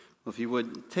Well, if you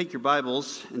would take your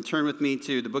Bibles and turn with me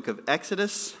to the book of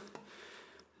Exodus,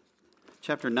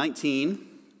 chapter 19.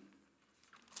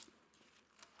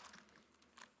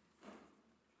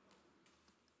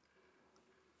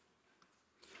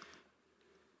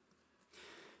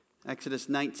 Exodus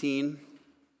 19.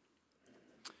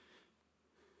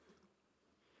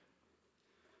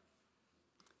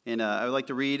 And I would like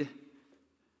to read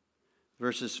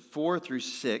verses 4 through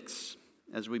 6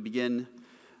 as we begin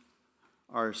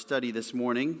our study this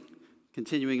morning,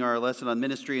 continuing our lesson on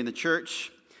ministry in the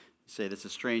church. You say that's a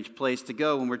strange place to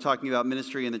go when we're talking about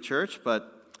ministry in the church,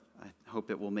 but I hope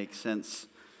it will make sense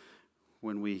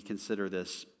when we consider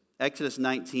this. Exodus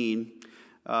 19,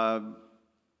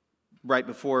 right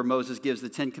before Moses gives the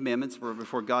Ten Commandments, or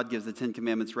before God gives the Ten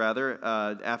Commandments, rather,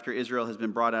 after Israel has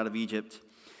been brought out of Egypt.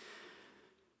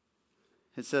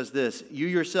 It says this: "You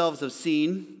yourselves have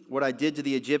seen what I did to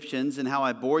the Egyptians and how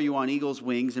I bore you on eagle's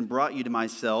wings and brought you to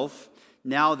myself.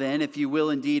 Now then, if you will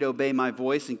indeed obey my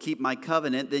voice and keep my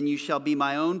covenant, then you shall be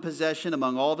my own possession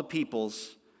among all the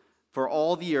peoples, for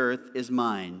all the earth is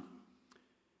mine.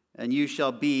 And you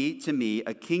shall be to me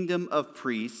a kingdom of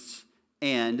priests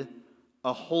and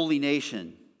a holy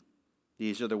nation.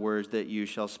 These are the words that you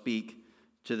shall speak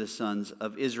to the sons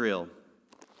of Israel."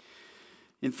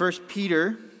 In 1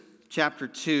 Peter chapter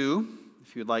 2,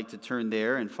 if you'd like to turn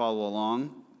there and follow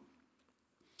along.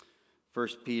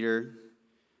 1 Peter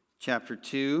chapter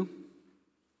 2,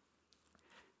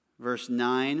 verse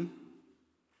 9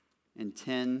 and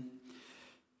 10.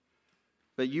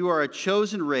 "But you are a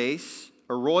chosen race,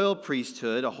 a royal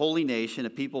priesthood, a holy nation, a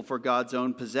people for God's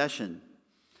own possession,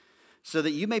 so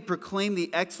that you may proclaim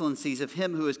the excellencies of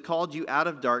him who has called you out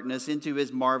of darkness into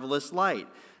his marvelous light.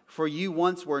 For you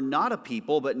once were not a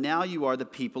people, but now you are the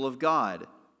people of God.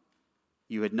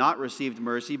 You had not received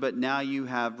mercy, but now you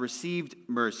have received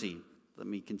mercy." Let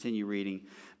me continue reading.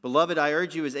 "Beloved, I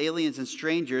urge you as aliens and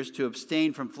strangers to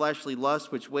abstain from fleshly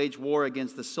lusts which wage war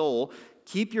against the soul.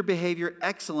 Keep your behavior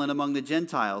excellent among the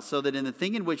Gentiles, so that in the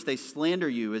thing in which they slander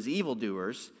you as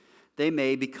evildoers, they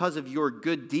may, because of your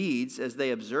good deeds as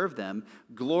they observe them,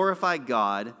 glorify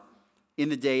God in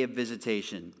the day of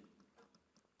visitation."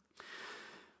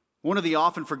 One of the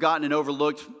often forgotten and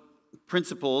overlooked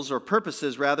principles, or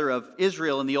purposes rather, of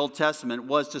Israel in the Old Testament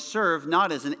was to serve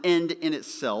not as an end in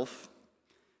itself,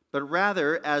 but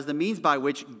rather as the means by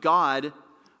which God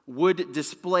would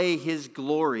display his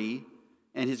glory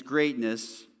and his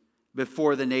greatness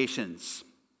before the nations.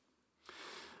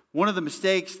 One of the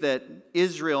mistakes that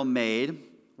Israel made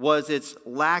was its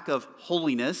lack of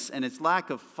holiness and its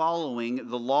lack of following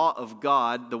the law of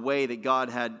God the way that God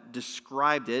had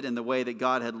described it and the way that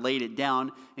God had laid it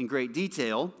down in great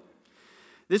detail.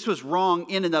 This was wrong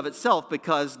in and of itself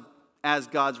because as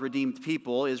God's redeemed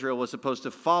people, Israel was supposed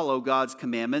to follow God's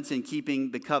commandments in keeping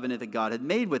the covenant that God had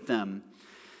made with them.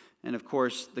 And of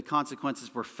course, the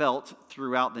consequences were felt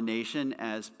throughout the nation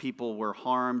as people were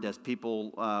harmed, as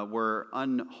people were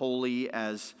unholy,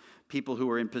 as people who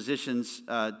were in positions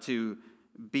to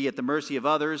be at the mercy of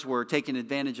others were taken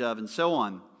advantage of, and so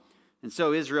on. And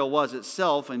so Israel was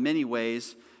itself, in many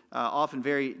ways, often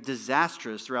very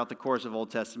disastrous throughout the course of Old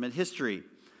Testament history.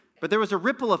 But there was a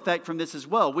ripple effect from this as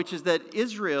well, which is that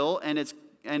Israel and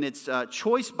its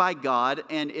choice by God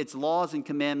and its laws and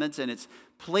commandments and its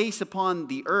place upon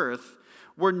the earth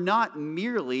were not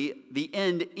merely the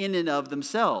end in and of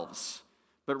themselves,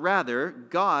 but rather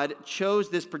God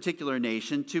chose this particular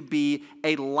nation to be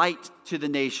a light to the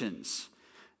nations,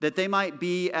 that they might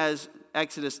be, as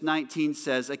Exodus 19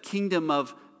 says, a kingdom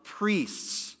of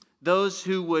priests, those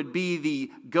who would be the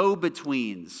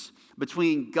go-betweens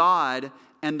between God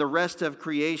and the rest of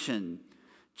creation.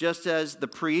 Just as the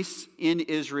priests in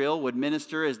Israel would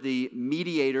minister as the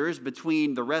mediators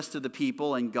between the rest of the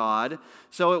people and God,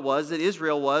 so it was that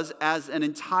Israel was, as an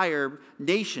entire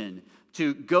nation,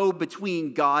 to go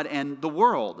between God and the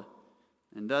world.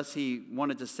 And thus he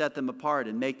wanted to set them apart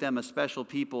and make them a special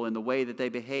people in the way that they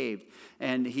behaved.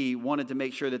 And he wanted to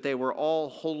make sure that they were all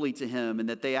holy to him and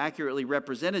that they accurately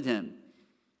represented him.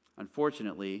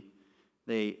 Unfortunately,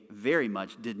 they very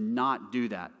much did not do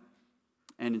that.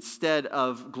 And instead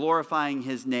of glorifying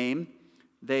his name,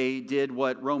 they did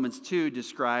what Romans 2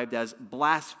 described as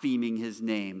blaspheming his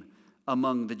name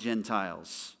among the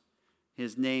Gentiles.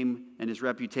 His name and his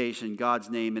reputation, God's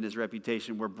name and his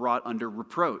reputation, were brought under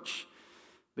reproach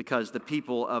because the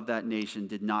people of that nation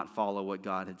did not follow what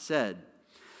God had said.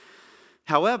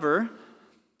 However,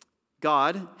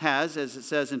 God has, as it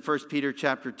says in 1 Peter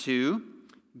chapter 2,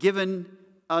 given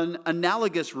an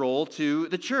analogous role to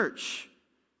the church.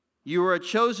 You are a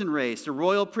chosen race, a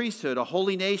royal priesthood, a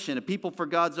holy nation, a people for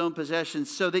God's own possession,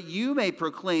 so that you may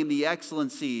proclaim the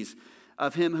excellencies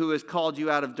of him who has called you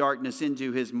out of darkness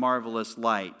into his marvelous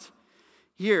light.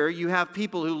 Here you have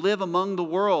people who live among the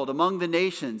world, among the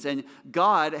nations, and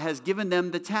God has given them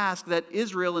the task that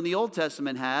Israel in the Old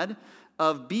Testament had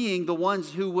of being the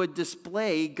ones who would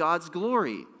display God's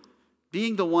glory,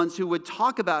 being the ones who would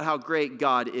talk about how great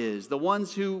God is, the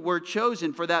ones who were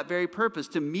chosen for that very purpose,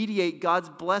 to mediate God's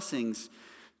blessings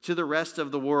to the rest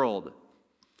of the world.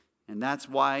 And that's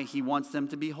why he wants them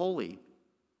to be holy.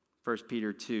 1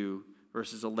 Peter 2,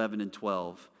 verses 11 and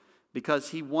 12. Because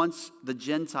he wants the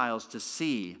Gentiles to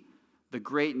see the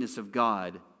greatness of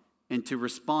God and to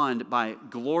respond by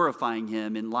glorifying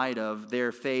him in light of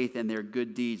their faith and their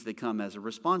good deeds that come as a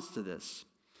response to this.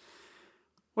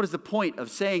 What is the point of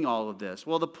saying all of this?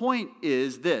 Well, the point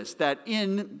is this, that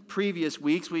in previous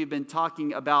weeks we've been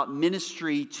talking about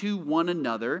ministry to one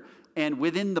another and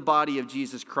within the body of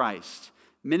Jesus Christ.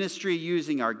 Ministry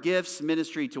using our gifts,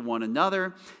 ministry to one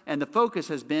another, and the focus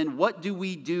has been, what do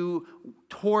we do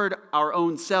toward our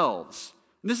own selves?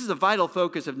 And this is a vital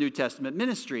focus of New Testament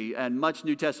ministry, and much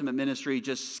New Testament ministry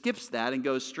just skips that and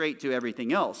goes straight to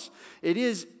everything else. It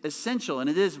is essential and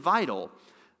it is vital,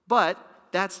 but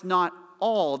that's not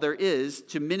all there is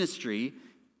to ministry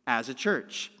as a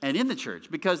church and in the church,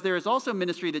 because there is also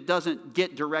ministry that doesn't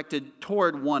get directed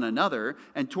toward one another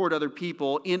and toward other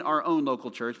people in our own local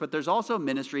church, but there's also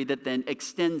ministry that then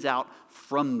extends out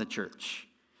from the church.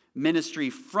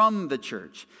 Ministry from the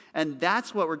church. And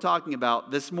that's what we're talking about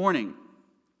this morning.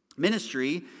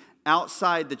 Ministry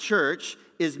outside the church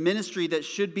is ministry that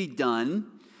should be done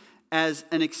as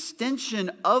an extension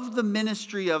of the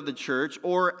ministry of the church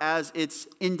or as its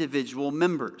individual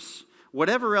members.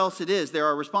 Whatever else it is, there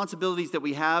are responsibilities that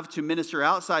we have to minister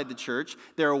outside the church.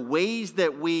 There are ways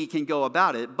that we can go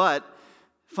about it, but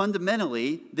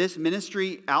fundamentally, this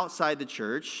ministry outside the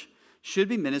church should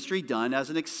be ministry done as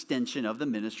an extension of the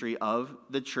ministry of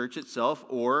the church itself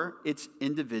or its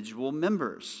individual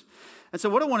members. And so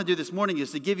what I want to do this morning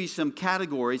is to give you some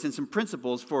categories and some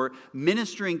principles for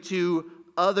ministering to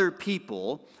other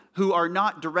people who are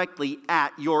not directly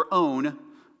at your own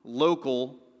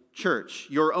local church,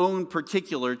 your own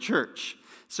particular church.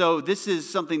 So this is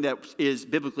something that is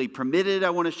biblically permitted, I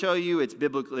want to show you.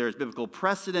 There's biblical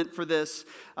precedent for this.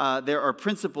 There are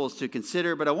principles to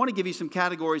consider, but I want to give you some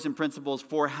categories and principles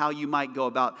for how you might go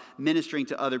about ministering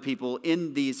to other people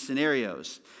in these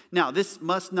scenarios. Now, this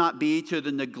must not be to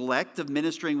the neglect of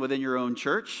ministering within your own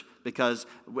church, because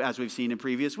as we've seen in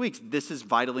previous weeks, this is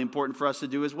vitally important for us to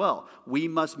do as well. We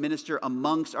must minister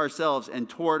amongst ourselves and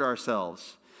toward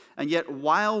ourselves. And yet,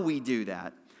 while we do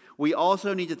that, we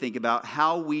also need to think about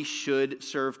how we should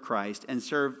serve Christ and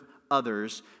serve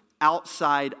others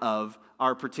outside of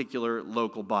our particular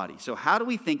local body. So how do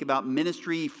we think about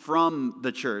ministry from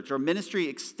the church or ministry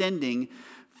extending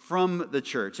from the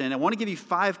church? And I want to give you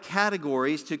 5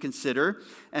 categories to consider,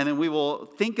 and then we will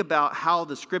think about how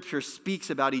the Scripture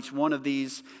speaks about each one of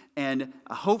these. And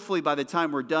hopefully by the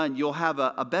time we're done, you'll have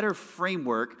a better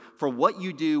framework for what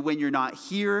you do when you're not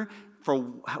here, for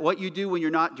what you do when you're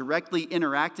not directly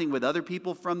interacting with other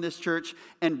people from this church,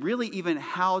 and really even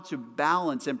how to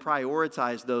balance and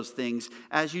prioritize those things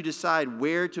as you decide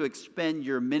where to expend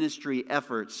your ministry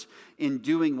efforts in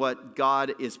doing what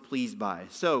God is pleased by.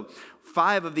 So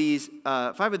 5 of these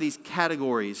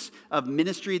categories of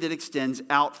ministry that extends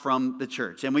out from the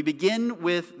church. And we begin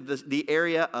with the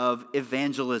area of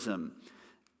evangelism.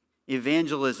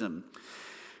 Evangelism.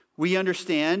 We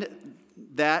understand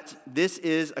that this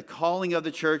is a calling of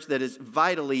the church that is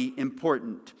vitally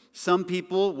important. Some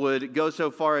people would go so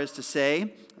far as to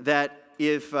say that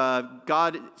if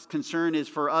God's concern is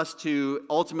for us to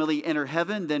ultimately enter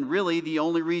heaven, then really the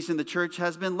only reason the church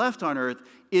has been left on earth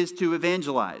is to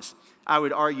evangelize. I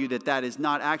would argue that that is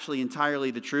not actually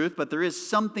entirely the truth, but there is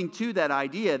something to that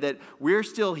idea that we're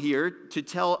still here to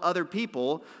tell other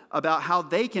people about how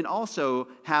they can also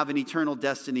have an eternal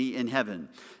destiny in heaven.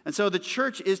 And so the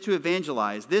church is to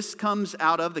evangelize. This comes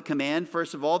out of the command,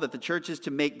 first of all, that the church is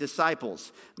to make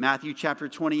disciples. Matthew chapter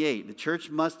 28, the church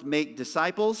must make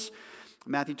disciples.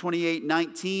 Matthew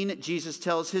 28:19, Jesus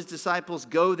tells his disciples,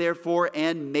 "Go therefore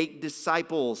and make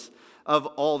disciples of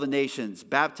all the nations,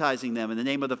 baptizing them in the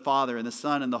name of the Father and the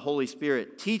Son and the Holy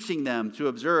Spirit, teaching them to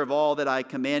observe all that I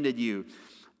commanded you."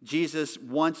 Jesus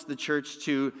wants the church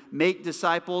to make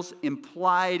disciples.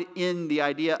 Implied in the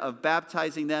idea of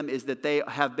baptizing them is that they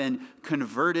have been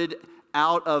converted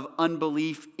out of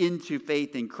unbelief into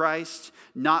faith in Christ,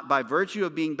 not by virtue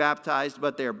of being baptized,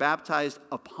 but they are baptized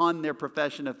upon their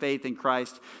profession of faith in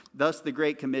Christ. Thus, the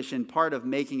Great Commission, part of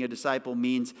making a disciple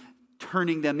means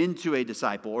turning them into a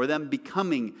disciple or them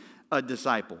becoming a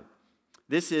disciple.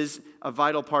 This is a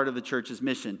vital part of the church's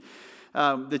mission.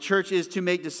 The church is to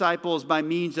make disciples by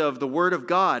means of the Word of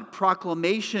God,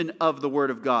 proclamation of the Word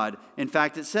of God. In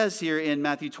fact, it says here in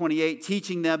Matthew 28,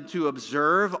 teaching them to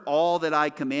observe all that I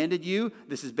commanded you.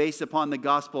 This is based upon the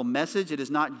gospel message. It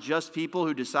is not just people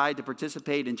who decide to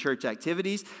participate in church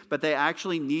activities, but they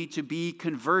actually need to be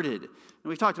converted. And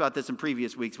we've talked about this in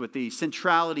previous weeks with the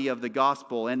centrality of the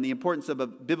gospel and the importance of a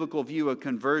biblical view of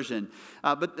conversion.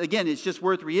 But again, it's just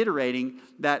worth reiterating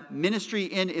that ministry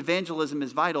in evangelism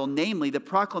is vital, namely the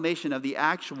proclamation of the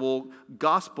actual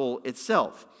gospel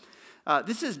itself.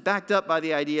 This is backed up by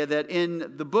the idea that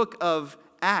in the book of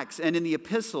Acts and in the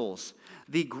epistles,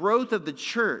 the growth of the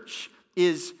church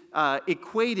is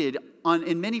equated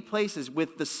in many places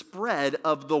with the spread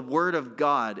of the word of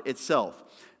God itself.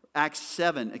 Acts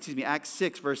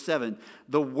 6, verse 7,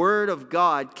 the word of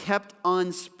God kept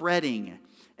on spreading,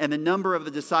 and the number of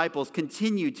the disciples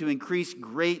continued to increase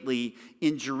greatly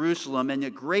in Jerusalem, and a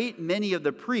great many of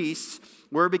the priests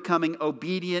were becoming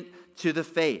obedient to the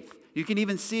faith. You can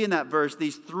even see in that verse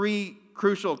these three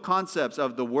crucial concepts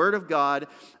of the word of God,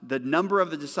 the number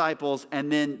of the disciples,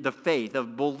 and then the faith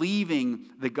of believing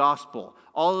the gospel.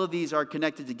 All of these are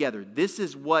connected together. This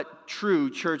is what true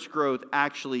church growth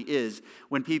actually is,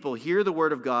 when people hear the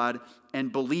word of God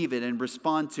and believe it and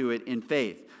respond to it in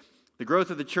faith. The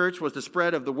growth of the church was the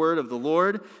spread of the word of the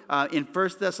Lord. In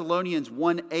 1 Thessalonians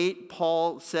 1:8,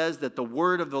 Paul says that the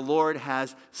word of the Lord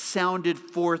has sounded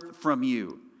forth from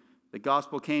you. The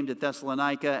gospel came to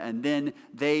Thessalonica, and then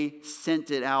they sent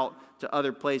it out to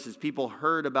other places. People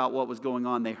heard about what was going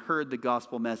on. They heard the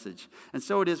gospel message. And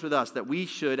so it is with us that we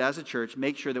should, as a church,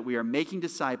 make sure that we are making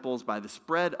disciples by the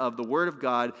spread of the word of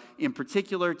God, in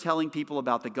particular telling people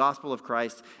about the gospel of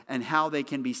Christ and how they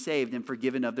can be saved and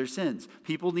forgiven of their sins.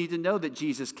 People need to know that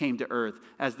Jesus came to earth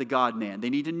as the God-man. They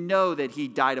need to know that he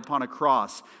died upon a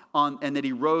cross and that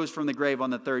he rose from the grave on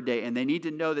the third day. And they need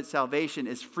to know that salvation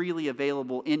is freely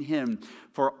available in him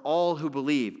for all who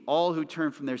believe, all who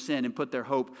turn from their sin and put their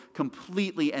hope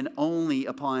completely and only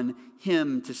upon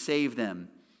him to save them,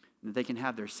 and that they can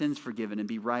have their sins forgiven and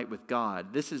be right with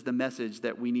God. This is the message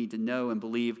that we need to know and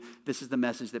believe. This is the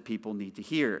message that people need to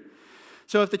hear.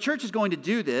 So if the church is going to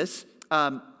do this,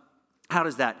 how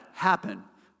does that happen?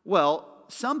 Well,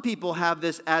 some people have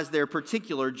this as their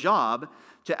particular job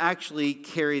to actually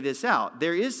carry this out.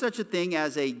 There is such a thing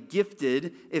as a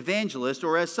gifted evangelist,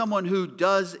 or as someone who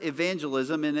does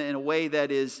evangelism in a way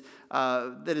that is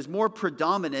more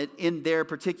predominant in their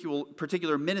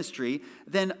particular ministry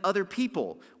than other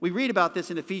people. We read about this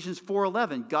in Ephesians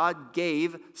 4:11. God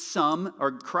gave some,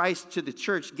 or Christ to the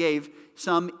church gave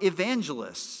some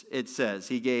evangelists, it says.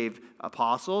 He gave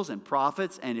apostles and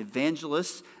prophets and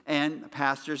evangelists and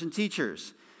pastors and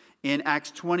teachers. In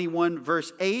Acts 21,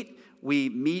 verse 8, we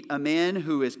meet a man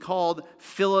who is called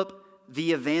Philip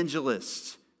the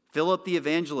Evangelist. Philip the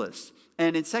Evangelist.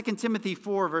 And in 2 Timothy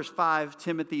 4, verse 5,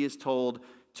 Timothy is told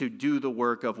to do the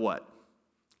work of what?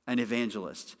 An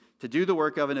evangelist. To do the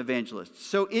work of an evangelist.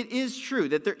 So it is true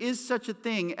that there is such a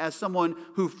thing as someone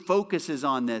who focuses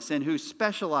on this and who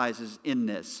specializes in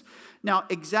this. Now,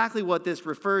 exactly what this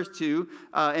refers to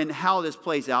and how this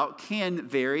plays out can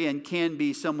vary and can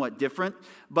be somewhat different.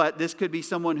 But this could be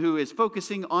someone who is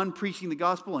focusing on preaching the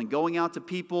gospel and going out to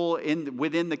people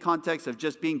within the context of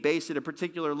just being based at a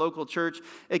particular local church.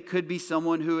 It could be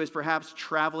someone who is perhaps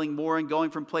traveling more and going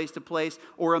from place to place,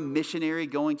 or a missionary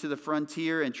going to the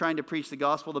frontier and trying to preach the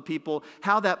gospel to people.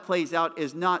 How that plays out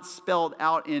is not spelled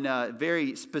out in a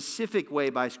very specific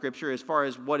way by Scripture as far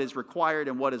as what is required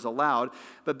and what is allowed.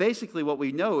 But basically what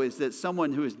we know is that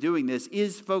someone who is doing this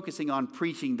is focusing on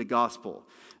preaching the gospel.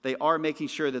 They are making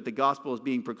sure that the gospel is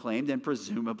being proclaimed, and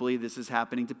presumably this is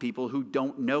happening to people who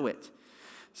don't know it.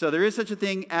 So there is such a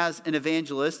thing as an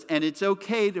evangelist, and it's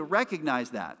okay to recognize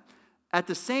that. At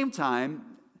the same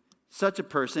time, such a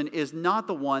person is not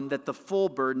the one that the full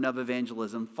burden of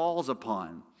evangelism falls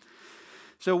upon.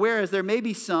 So whereas there may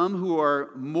be some who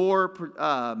are more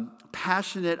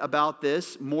passionate about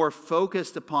this, more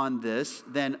focused upon this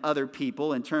than other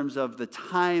people in terms of the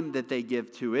time that they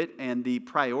give to it and the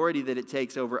priority that it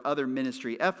takes over other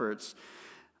ministry efforts,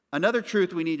 another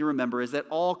truth we need to remember is that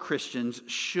all Christians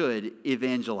should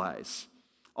evangelize.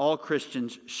 All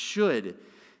Christians should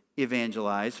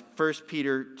evangelize. 1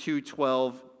 Peter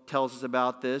 2:12 tells us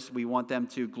about this. We want them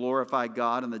to glorify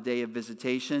God on the day of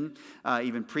visitation.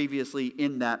 Even previously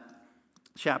in that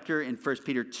chapter, in 1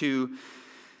 Peter 2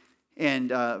 and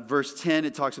verse 10,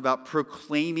 it talks about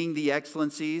proclaiming the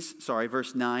excellencies.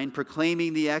 Verse 9,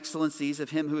 proclaiming the excellencies of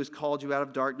him who has called you out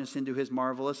of darkness into his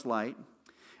marvelous light.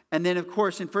 And then, of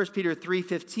course, in 1 Peter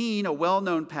 3:15, a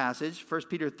well-known passage, 1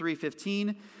 Peter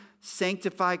 3:15,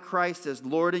 sanctify Christ as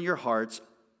Lord in your hearts,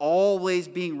 always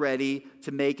being ready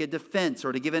to make a defense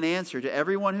or to give an answer to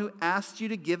everyone who asks you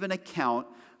to give an account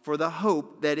for the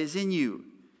hope that is in you,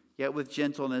 yet with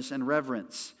gentleness and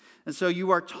reverence. And so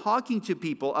you are talking to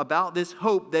people about this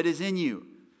hope that is in you.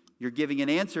 You're giving an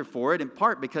answer for it in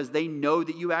part because they know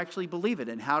that you actually believe it.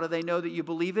 And how do they know that you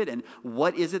believe it? And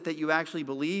what is it that you actually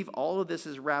believe? All of this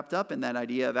is wrapped up in that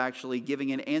idea of actually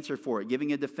giving an answer for it,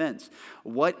 giving a defense.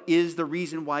 What is the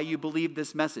reason why you believe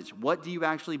this message? What do you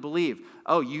actually believe?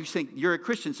 Oh, you think you're a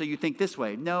Christian, so you think this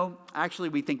way. No, actually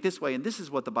we think this way, and this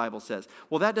is what the Bible says.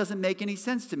 Well, that doesn't make any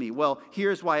sense to me. Well,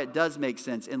 here's why it does make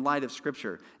sense in light of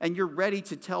Scripture. And you're ready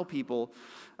to tell people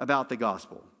about the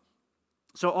gospel.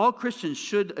 So all Christians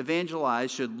should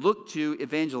evangelize, should look to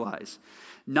evangelize.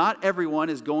 Not everyone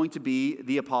is going to be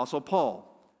the Apostle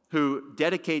Paul, who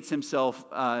dedicates himself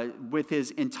with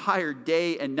his entire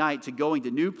day and night to going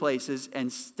to new places and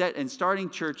starting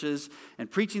churches and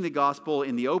preaching the gospel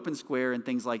in the open square and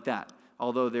things like that,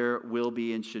 although there will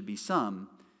be and should be some.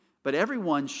 But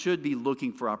everyone should be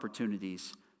looking for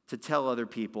opportunities to tell other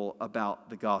people about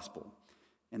the gospel.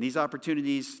 And these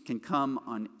opportunities can come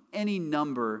on any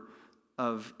number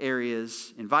of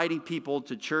areas. Inviting people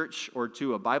to church or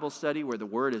to a Bible study where the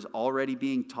word is already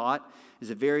being taught is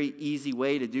a very easy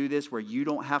way to do this, where you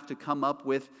don't have to come up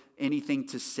with anything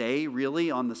to say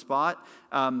really on the spot.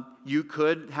 You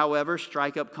could, however,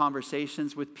 strike up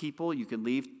conversations with people. You can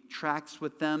leave tracts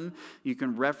with them. You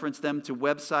can reference them to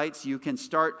websites. You can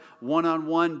start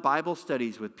one-on-one Bible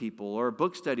studies with people or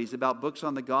book studies about books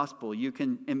on the gospel. You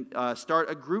can start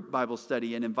a group Bible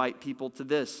study and invite people to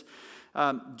this.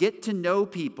 Get to know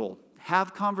people.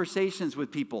 Have conversations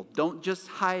with people. Don't just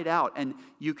hide out. And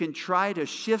you can try to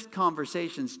shift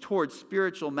conversations towards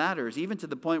spiritual matters, even to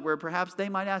the point where perhaps they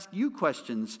might ask you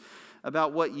questions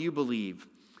about what you believe.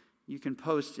 You can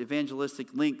post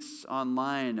evangelistic links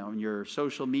online on your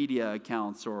social media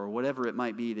accounts or whatever it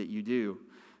might be that you do.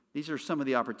 These are some of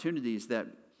the opportunities that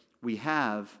we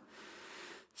have.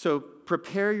 So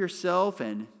prepare yourself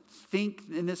and think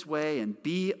in this way and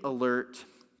be alert.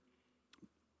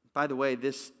 By the way,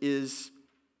 this is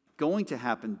going to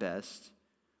happen best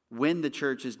when the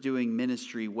church is doing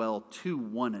ministry well to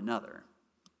one another.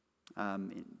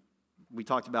 We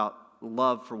talked about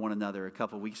love for one another a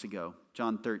couple weeks ago,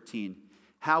 John 13.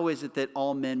 How is it that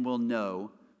all men will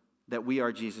know that we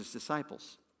are Jesus'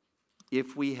 disciples?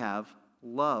 If we have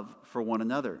love for one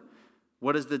another.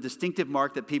 What is the distinctive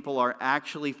mark that people are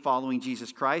actually following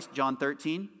Jesus Christ? John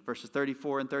 13, verses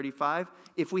 34 and 35.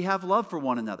 If we have love for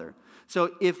one another.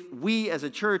 So if we as a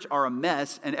church are a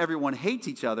mess and everyone hates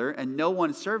each other and no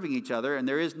one's serving each other and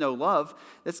there is no love,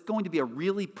 that's going to be a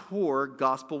really poor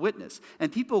gospel witness.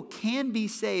 And people can be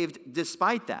saved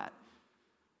despite that.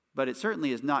 But it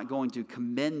certainly is not going to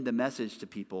commend the message to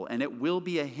people, and it will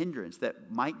be a hindrance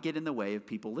that might get in the way of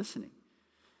people listening.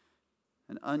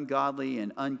 An ungodly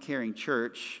and uncaring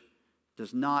church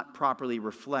does not properly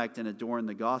reflect and adorn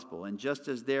the gospel. And just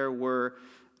as there were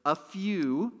a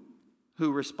few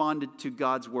who responded to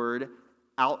God's word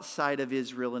outside of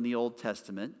Israel in the Old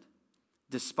Testament,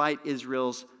 despite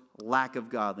Israel's lack of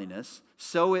godliness,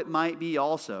 so it might be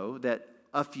also that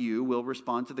a few will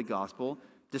respond to the gospel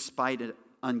despite an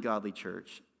ungodly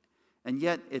church. And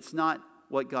yet, it's not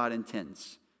what God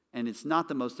intends, and it's not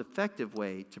the most effective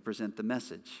way to present the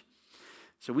message.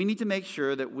 So we need to make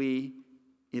sure that we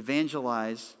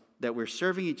evangelize, that we're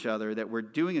serving each other, that we're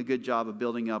doing a good job of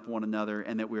building up one another,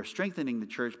 and that we're strengthening the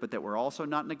church, but that we're also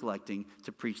not neglecting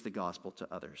to preach the gospel to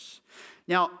others.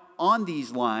 Now, on these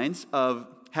lines of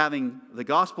having the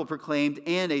gospel proclaimed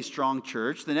and a strong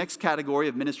church, the next category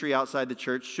of ministry outside the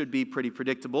church should be pretty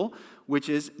predictable, which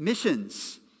is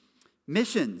missions.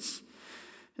 Missions.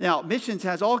 Now, missions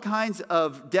has all kinds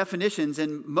of definitions,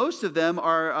 and most of them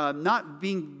are not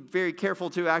being very careful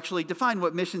to actually define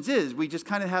what missions is. We just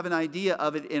kind of have an idea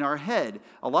of it in our head.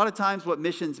 A lot of times what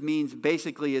missions means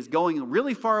basically is going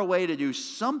really far away to do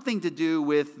something to do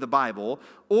with the Bible,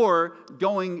 or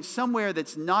going somewhere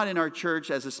that's not in our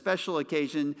church as a special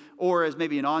occasion or as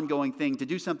maybe an ongoing thing to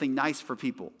do something nice for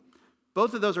people.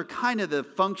 Both of those are kind of the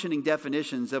functioning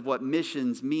definitions of what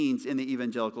missions means in the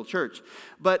evangelical church.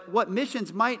 But what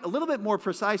missions might a little bit more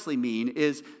precisely mean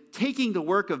is taking the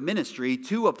work of ministry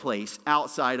to a place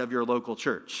outside of your local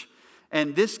church.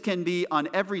 And this can be on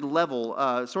every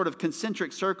level, sort of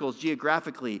concentric circles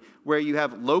geographically, where you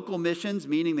have local missions,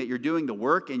 meaning that you're doing the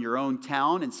work in your own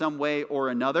town in some way or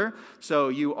another. So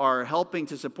you are helping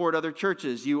to support other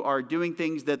churches. You are doing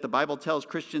things that the Bible tells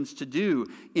Christians to do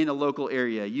in a local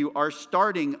area. You are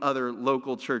starting other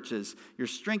local churches. You're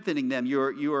strengthening them.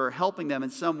 You are helping them in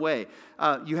some way.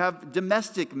 You have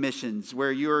domestic missions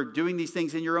where you're doing these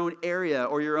things in your own area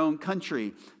or your own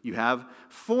country. You have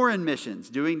foreign missions,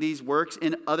 doing these works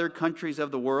in other countries of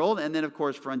the world. And then, of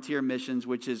course, frontier missions,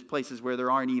 which is places where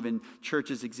there aren't even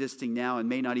churches existing now and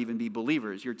may not even be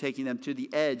believers. You're taking them to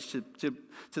the edge, to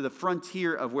the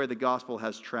frontier of where the gospel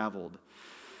has traveled.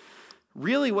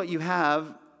 Really, what you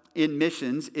have in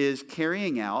missions is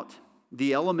carrying out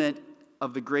the element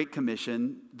of the Great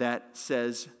Commission that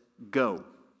says, go.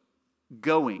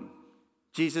 Going.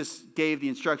 Jesus gave the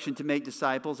instruction to make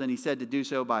disciples, and he said to do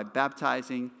so by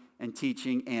baptizing and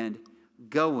teaching and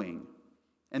going.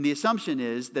 And the assumption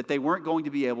is that they weren't going to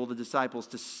be able, the disciples,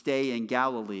 to stay in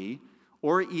Galilee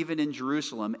or even in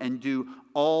Jerusalem and do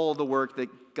all the work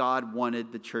that God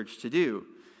wanted the church to do.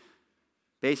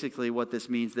 Basically, what this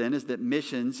means then is that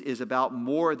missions is about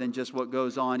more than just what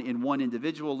goes on in one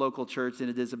individual local church, and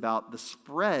it is about the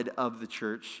spread of the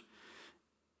church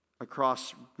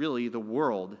across really the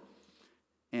world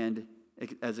and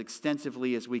as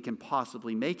extensively as we can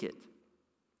possibly make it.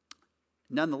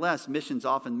 Nonetheless, missions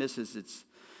often misses its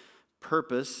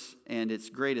purpose and its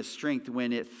greatest strength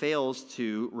when it fails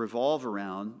to revolve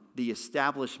around the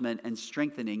establishment and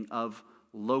strengthening of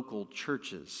local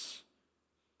churches.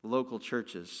 Local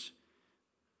churches.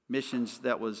 Missions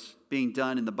that was being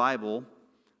done in the Bible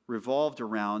revolved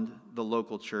around the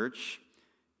local church.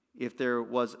 If there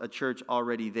was a church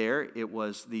already there, it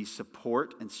was the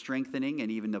support and strengthening and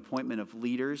even the appointment of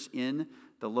leaders in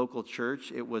the local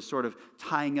church. It was sort of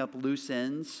tying up loose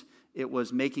ends. It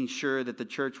was making sure that the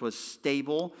church was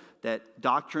stable, that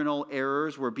doctrinal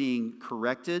errors were being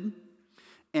corrected.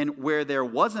 And where there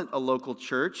wasn't a local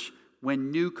church,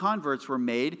 when new converts were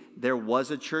made, there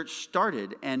was a church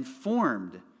started and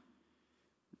formed.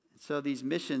 So these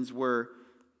missions were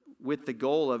with the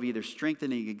goal of either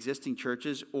strengthening existing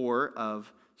churches or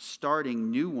of starting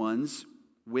new ones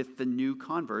with the new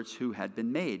converts who had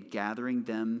been made, gathering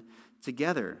them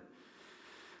together.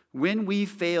 When we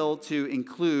fail to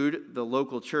include the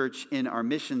local church in our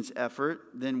missions effort,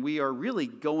 then we are really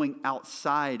going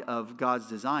outside of God's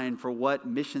design for what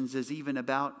missions is even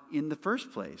about in the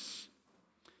first place.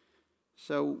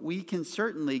 So we can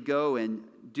certainly go and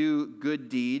do good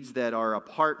deeds that are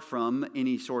apart from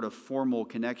any sort of formal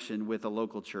connection with a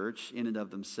local church in and of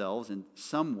themselves in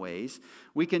some ways.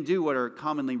 We can do what are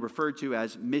commonly referred to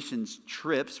as missions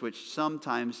trips, which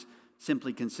sometimes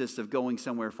simply consist of going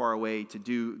somewhere far away to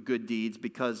do good deeds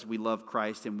because we love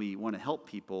Christ and we want to help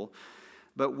people.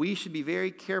 But we should be very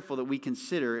careful that we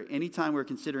consider, anytime we're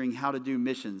considering how to do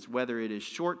missions, whether it is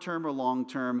short-term or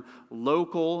long-term,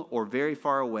 local or very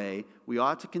far away, we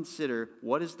ought to consider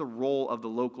what is the role of the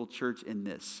local church in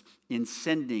this, in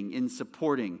sending, in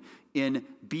supporting, in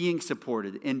being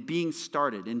supported, in being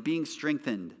started, in being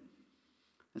strengthened.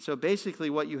 And so basically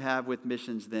what you have with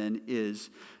missions then is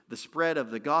the spread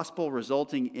of the gospel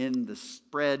resulting in the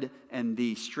spread and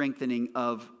the strengthening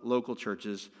of local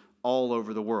churches all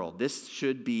over the world. This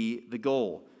should be the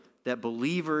goal, that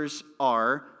believers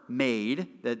are made,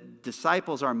 that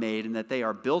disciples are made, and that they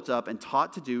are built up and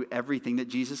taught to do everything that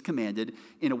Jesus commanded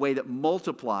in a way that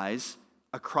multiplies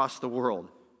across the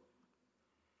world.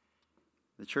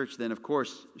 The church then, of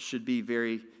course, should be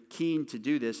very keen to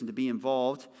do this and to be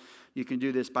involved. You can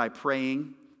do this by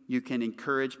praying. You can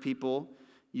encourage people.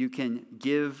 You can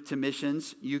give to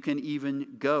missions. You can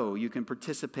even go. You can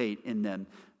participate in them.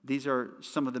 These are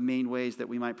some of the main ways that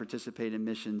we might participate in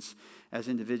missions as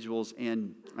individuals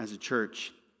and as a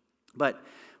church. But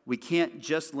we can't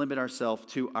just limit ourselves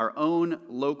to our own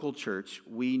local church.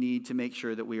 We need to make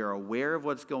sure that we are aware of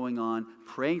what's going on,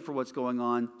 praying for what's going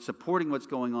on, supporting what's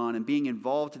going on, and being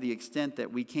involved to the extent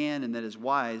that we can and that is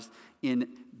wise in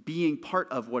being part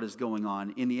of what is going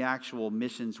on in the actual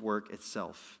missions work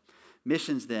itself.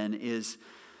 Missions, then, is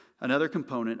another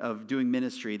component of doing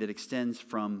ministry that extends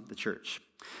from the church.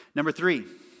 Number 3,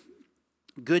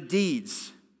 good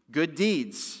deeds. Good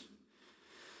deeds.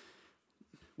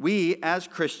 We, as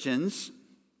Christians,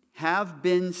 have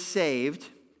been saved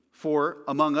for,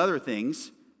 among other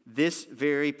things, this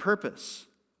very purpose.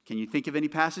 Can you think of any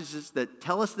passages that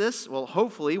tell us this? Well,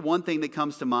 hopefully, one thing that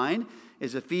comes to mind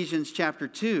is Ephesians chapter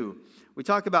 2. We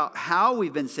talk about how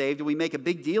we've been saved, and we make a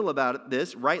big deal about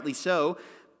this, rightly so.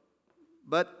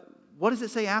 But what does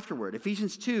it say afterward?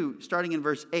 Ephesians 2, starting in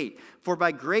verse 8. For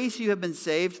by grace you have been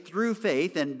saved through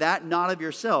faith, and that not of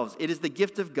yourselves. It is the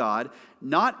gift of God,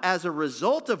 not as a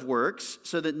result of works,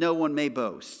 so that no one may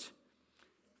boast.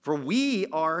 For we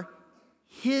are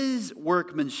his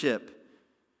workmanship,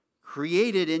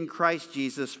 created in Christ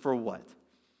Jesus for what?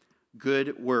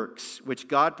 Good works, which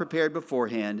God prepared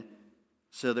beforehand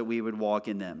so that we would walk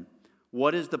in them.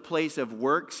 What is the place of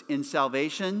works in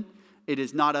salvation? It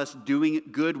is not us doing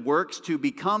good works to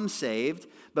become saved,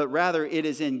 but rather it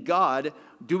is in God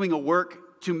doing a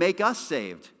work to make us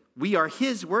saved. We are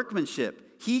his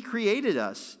workmanship. He created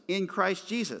us in Christ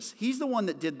Jesus. He's the one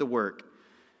that did the work.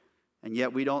 And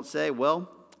yet we don't say, well,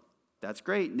 that's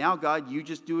great. Now, God, you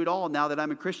just do it all now that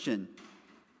I'm a Christian.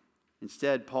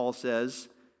 Instead, Paul says,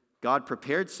 God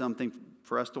prepared something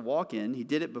for us to walk in. He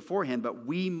did it beforehand, but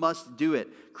we must do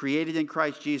it. Created in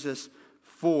Christ Jesus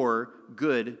for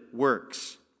good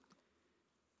works.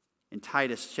 In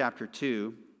Titus chapter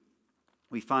 2,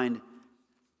 we find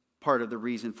part of the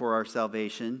reason for our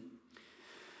salvation.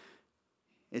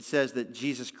 It says that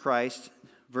Jesus Christ,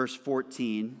 verse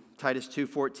 14, Titus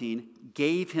 2:14,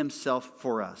 gave himself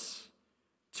for us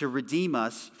to redeem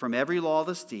us from every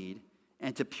lawless deed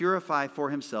and to purify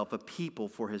for himself a people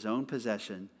for his own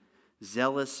possession,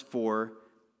 zealous for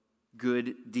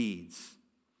good deeds.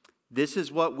 This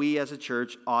is what we as a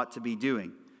church ought to be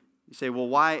doing. You say, well,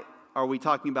 why are we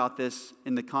talking about this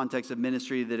in the context of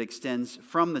ministry that extends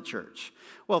from the church?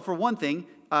 Well, for one thing,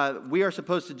 we are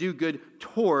supposed to do good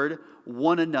toward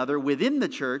one another within the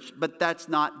church, but that's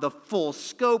not the full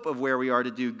scope of where we are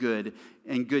to do good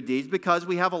and good deeds, because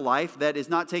we have a life that is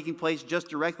not taking place just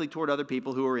directly toward other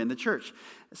people who are in the church.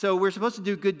 So we're supposed to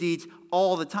do good deeds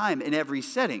all the time in every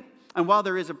setting. And while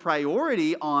there is a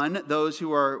priority on those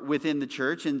who are within the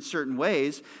church in certain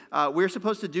ways, we're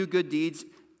supposed to do good deeds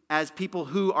as people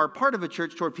who are part of a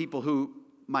church toward people who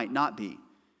might not be.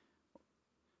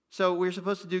 So we're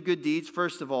supposed to do good deeds,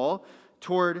 first of all,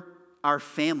 toward our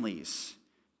families.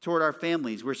 Toward our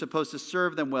families. We're supposed to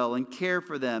serve them well and care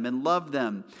for them and love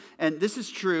them. And this is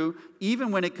true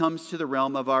even when it comes to the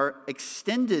realm of our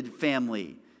extended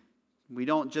family. We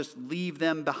don't just leave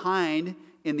them behind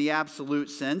in the absolute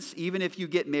sense. Even if you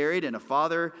get married and a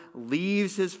father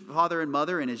leaves his father and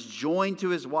mother and is joined to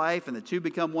his wife and the two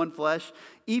become one flesh,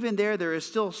 even there is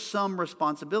still some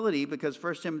responsibility, because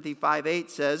 1 Timothy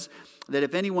 5:8 says that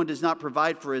if anyone does not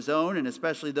provide for his own, and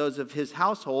especially those of his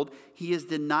household, he is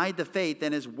denied the faith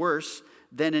and is worse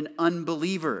than an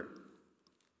unbeliever.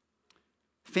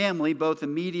 Family, both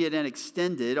immediate and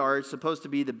extended, are supposed to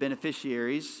be the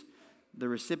beneficiaries, the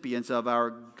recipients of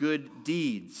our good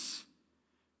deeds.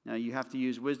 Now, you have to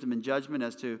use wisdom and judgment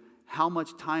as to how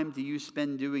much time do you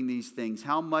spend doing these things,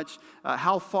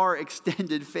 how far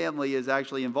extended family is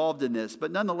actually involved in this.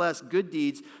 But nonetheless, good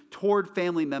deeds toward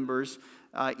family members,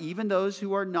 even those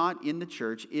who are not in the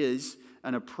church, is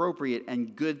an appropriate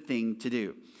and good thing to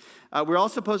do. We're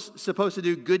also supposed to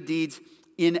do good deeds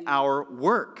in our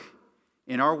work.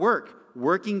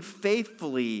 Working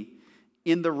faithfully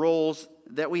in the roles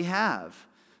that we have.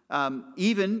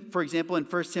 Even, for example, in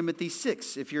 1 Timothy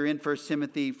 6, if you're in 1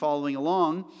 Timothy following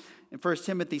along, in 1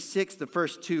 Timothy 6, the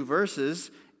first two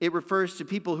verses, it refers to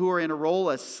people who are in a role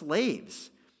as slaves.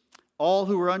 All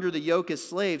who are under the yoke as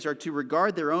slaves are to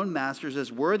regard their own masters as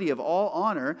worthy of all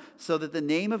honor, so that the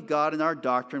name of God and our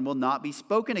doctrine will not be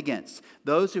spoken against.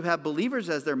 Those who have believers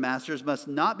as their masters must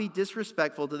not be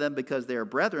disrespectful to them because they are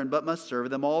brethren, but must serve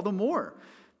them all the more,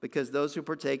 because those who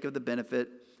partake of the benefit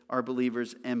are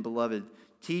believers and beloved.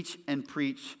 Teach and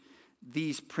preach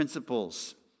these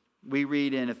principles. We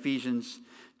read in Colossians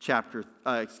chapter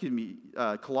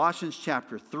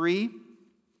 3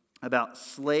 about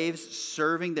slaves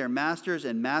serving their masters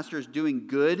and masters doing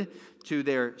good to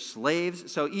their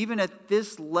slaves. So even at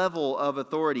this level of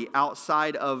authority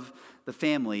outside of the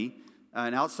family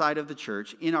and outside of the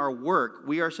church, in our work,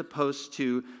 we are supposed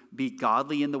to be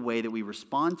godly in the way that we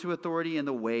respond to authority, in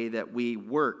the way that we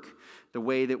work, the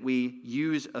way that we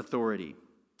use authority.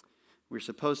 We're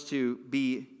supposed to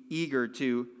be eager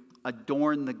to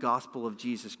adorn the gospel of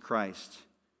Jesus Christ.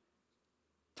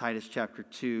 Titus chapter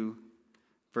 2,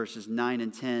 verses 9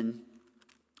 and 10.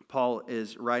 Paul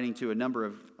is writing to a number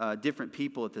of different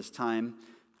people at this time,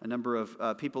 a number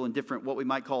of people in different, what we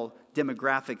might call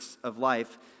demographics of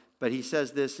life. But he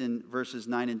says this in verses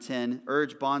 9 and 10,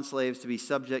 urge bondslaves to be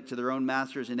subject to their own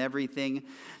masters in everything,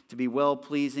 to be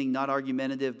well-pleasing, not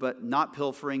argumentative, but not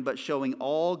pilfering, but showing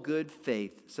all good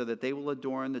faith, so that they will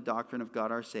adorn the doctrine of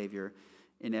God our Savior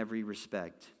in every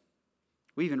respect.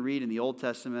 We even read in the Old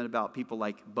Testament about people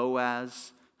like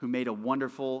Boaz, who made a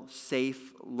wonderful,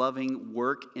 safe, loving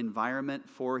work environment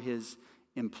for his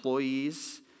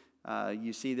employees.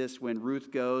 You see this when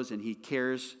Ruth goes and he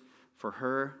cares for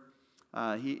her.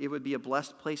 It would be a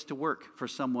blessed place to work for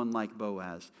someone like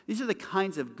Boaz. These are the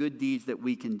kinds of good deeds that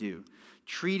we can do.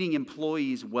 Treating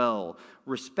employees well,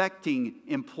 respecting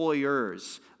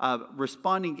employers,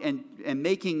 responding and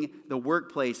making the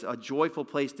workplace a joyful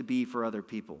place to be for other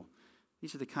people.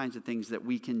 These are the kinds of things that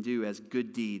we can do as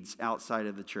good deeds outside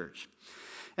of the church.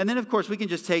 And then, of course, we can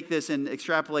just take this and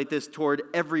extrapolate this toward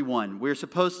everyone. We're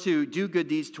supposed to do good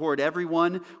deeds toward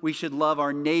everyone. We should love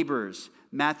our neighbors.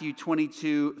 Matthew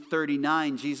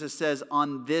 22:39, Jesus says,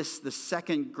 on this, the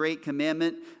second great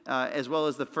commandment, as well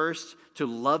as the first, to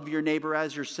love your neighbor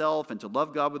as yourself and to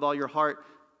love God with all your heart,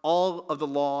 all of the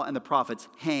law and the prophets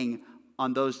hang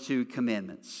on those two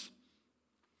commandments.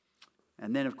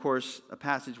 And then, of course, a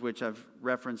passage which I've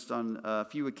referenced on a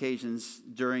few occasions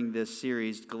during this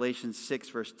series, Galatians 6,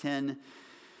 verse 10.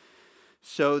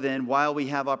 So then, while we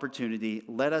have opportunity,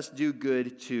 let us do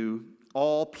good to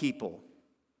all people,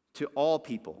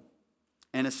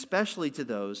 and especially to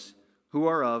those who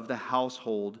are of the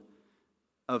household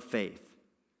of faith.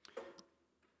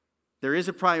 There is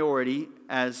a priority,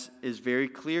 as is very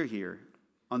clear here,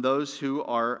 on those who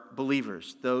are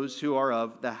believers, those who are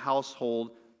of the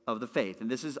household of the faith. And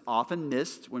this is often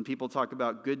missed when people talk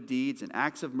about good deeds and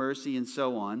acts of mercy and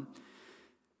so on.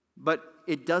 But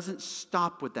it doesn't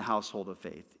stop with the household of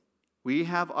faith. We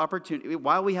have opportunity.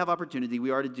 While we have opportunity, we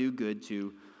are to do good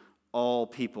to all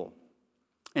people.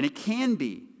 And it can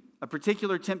be a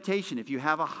particular temptation if you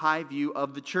have a high view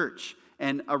of the church,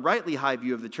 and a rightly high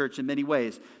view of the church in many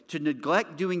ways, to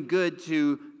neglect doing good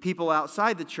to people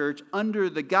outside the church under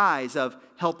the guise of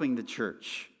helping the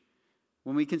church.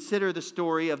 When we consider the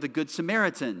story of the Good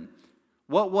Samaritan,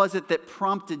 what was it that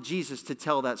prompted Jesus to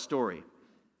tell that story?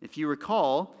 If you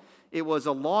recall, it was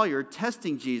a lawyer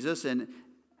testing Jesus and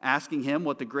asking him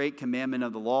what the great commandment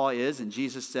of the law is. And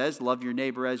Jesus says, love your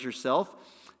neighbor as yourself.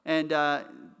 And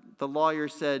the lawyer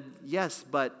said, yes,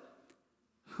 but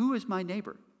who is my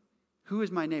neighbor? Who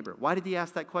is my neighbor? Why did he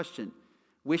ask that question?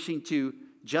 Wishing to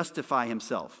justify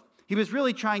himself. He was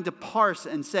really trying to parse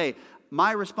and say,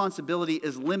 my responsibility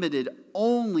is limited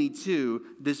only to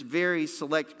this very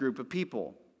select group of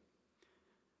people.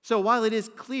 So while it is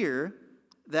clear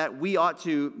that we ought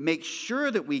to make sure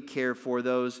that we care for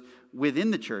those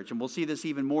within the church, and we'll see this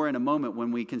even more in a moment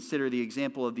when we consider the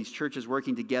example of these churches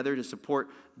working together to support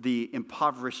the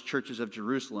impoverished churches of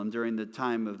Jerusalem during the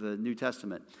time of the New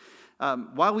Testament.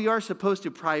 While we are supposed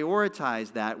to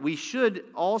prioritize that, we should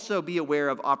also be aware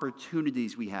of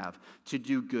opportunities we have to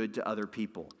do good to other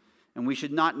people. And we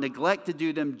should not neglect to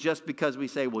do them just because we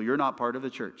say, well, you're not part of the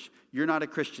church. You're not a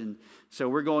Christian, so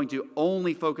we're going to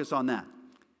only focus on that.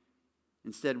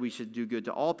 Instead, we should do good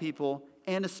to all people,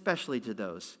 and especially to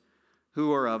those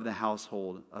who are of the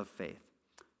household of faith.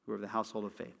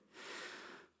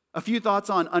 A few thoughts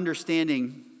on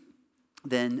understanding,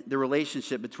 then, the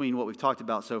relationship between what we've talked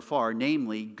about so far,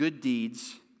 namely good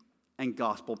deeds and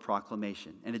gospel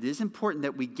proclamation. And it is important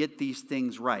that we get these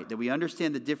things right, that we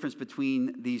understand the difference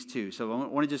between these two. So I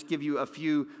want to just give you a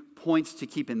few points to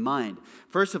keep in mind.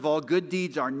 First of all, good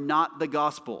deeds are not the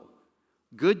gospel.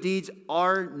 Good deeds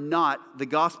are not the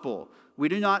gospel. We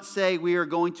do not say we are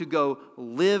going to go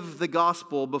live the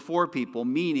gospel before people,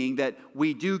 meaning that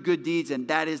we do good deeds and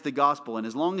that is the gospel. And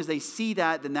as long as they see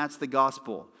that, then that's the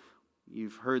gospel.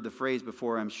 You've heard the phrase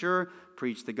before, I'm sure,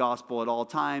 preach the gospel at all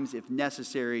times. If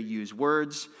necessary, use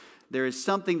words. There is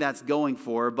something that's going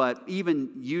for, but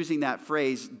even using that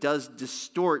phrase does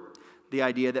distort the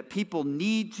idea that people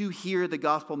need to hear the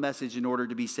gospel message in order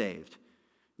to be saved.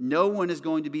 No one is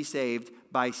going to be saved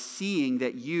by seeing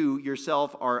that you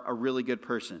yourself are a really good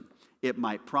person. It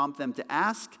might prompt them to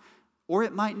ask, or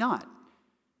it might not.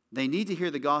 They need to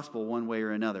hear the gospel one way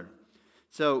or another.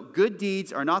 So good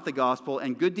deeds are not the gospel,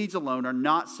 and good deeds alone are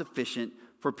not sufficient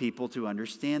for people to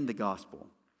understand the gospel.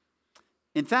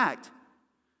 In fact,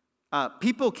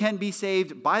 people can be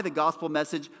saved by the gospel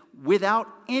message without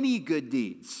any good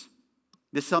deeds.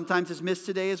 This sometimes is missed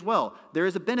today as well. There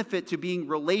is a benefit to being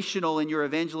relational in your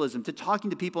evangelism, to talking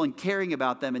to people and caring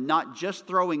about them and not just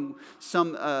throwing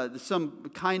some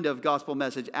kind of gospel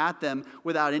message at them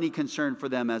without any concern for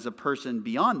them as a person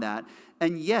beyond that.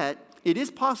 And yet, it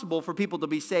is possible for people to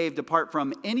be saved apart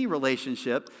from any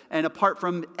relationship and apart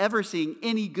from ever seeing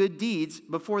any good deeds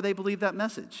before they believe that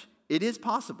message. It is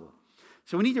possible.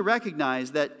 So we need to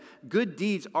recognize that good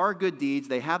deeds are good deeds.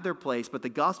 They have their place, but the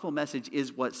gospel message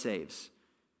is what saves.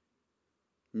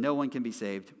 No one can be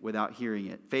saved without hearing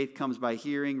it. Faith comes by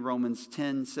hearing, Romans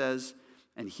 10 says,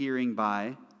 and hearing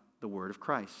by the word of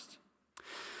Christ.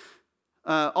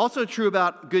 Also true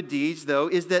about good deeds, though,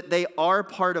 is that they are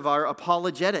part of our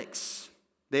apologetics.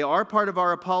 They are part of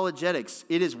our apologetics.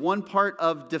 It is one part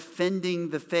of defending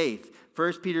the faith.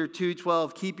 1 Peter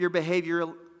 2:12, keep your behavior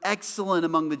excellent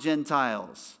among the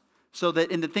Gentiles, so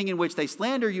that in the thing in which they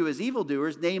slander you as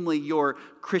evildoers, namely your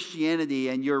Christianity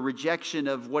and your rejection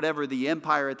of whatever the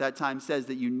empire at that time says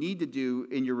that you need to do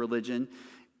in your religion,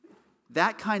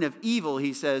 that kind of evil,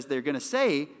 he says, they're going to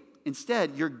say,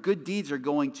 instead, your good deeds are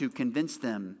going to convince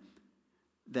them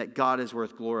that God is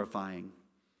worth glorifying.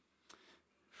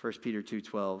 1 Peter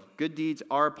 2:12. Good deeds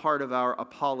are part of our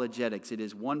apologetics. It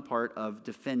is one part of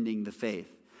defending the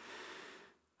faith.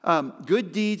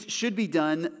 Good deeds should be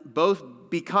done both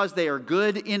because they are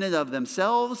good in and of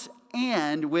themselves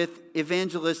and with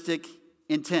evangelistic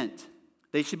intent.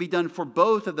 They should be done for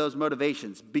both of those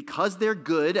motivations, because they're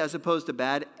good as opposed to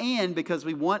bad, and because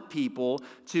we want people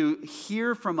to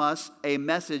hear from us a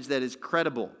message that is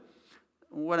credible.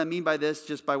 What I mean by this,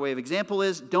 just by way of example,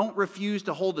 is don't refuse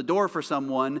to hold the door for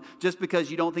someone just because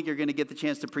you don't think you're going to get the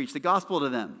chance to preach the gospel to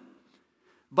them.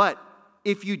 But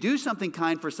if you do something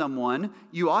kind for someone,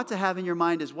 you ought to have in your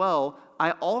mind as well,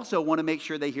 I also want to make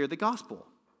sure they hear the gospel.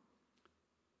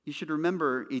 You should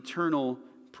remember eternal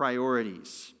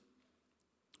priorities.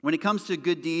 When it comes to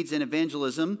good deeds and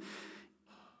evangelism,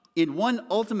 in one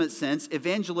ultimate sense,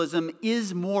 evangelism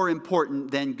is more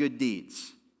important than good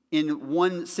deeds. In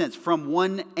one sense, from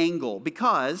one angle,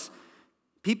 because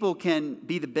people can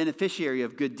be the beneficiary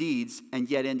of good deeds and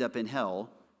yet end up in hell,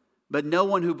 but no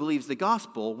one who believes the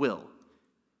gospel will.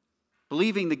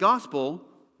 Believing the gospel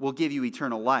will give you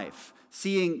eternal life.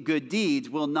 Seeing good deeds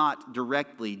will not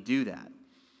directly do that.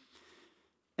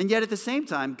 And yet at the same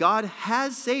time, God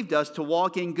has saved us to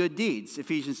walk in good deeds,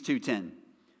 Ephesians 2:10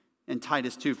 and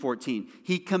Titus 2:14.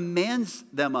 He commands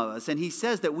them of us, and he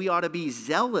says that we ought to be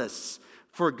zealous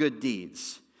for good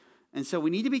deeds. And so we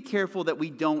need to be careful that we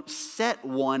don't set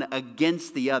one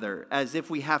against the other as if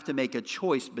we have to make a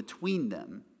choice between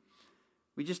them.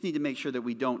 We just need to make sure that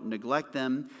we don't neglect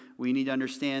them. We need to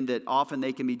understand that often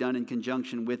they can be done in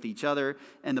conjunction with each other.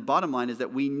 And the bottom line is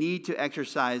that we need to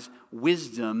exercise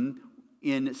wisdom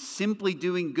in simply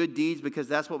doing good deeds because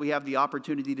that's what we have the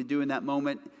opportunity to do in that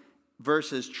moment,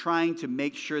 versus trying to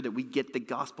make sure that we get the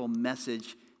gospel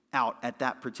message out at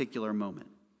that particular moment.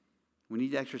 We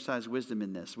need to exercise wisdom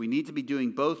in this. We need to be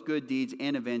doing both good deeds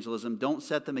and evangelism. Don't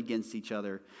set them against each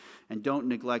other, and don't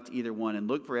neglect either one, and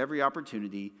look for every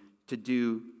opportunity to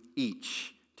do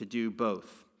each, to do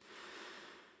both.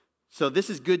 So this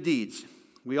is good deeds.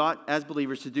 We ought, as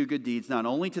believers, to do good deeds, not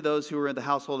only to those who are in the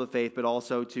household of faith, but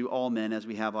also to all men as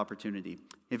we have opportunity.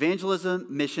 Evangelism,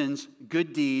 missions,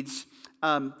 good deeds.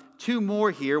 Two more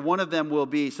here. One of them will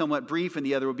be somewhat brief, and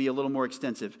the other will be a little more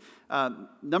extensive.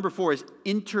 Number 4 is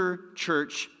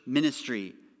interchurch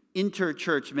ministry.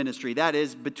 Interchurch ministry. That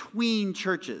is between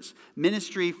churches.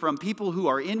 Ministry from people who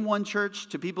are in one church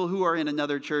to people who are in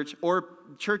another church, or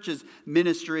churches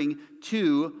ministering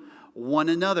to one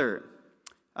another.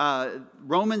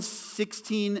 Romans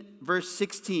 16, verse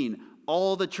 16,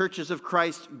 all the churches of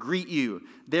Christ greet you.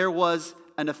 There was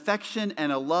an affection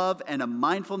and a love and a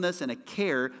mindfulness and a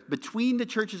care between the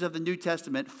churches of the New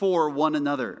Testament for one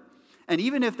another. And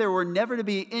even if there were never to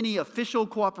be any official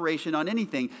cooperation on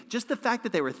anything, just the fact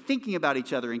that they were thinking about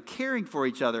each other and caring for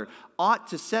each other ought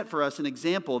to set for us an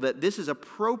example that this is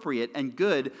appropriate and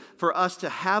good for us to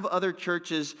have other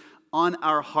churches on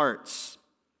our hearts.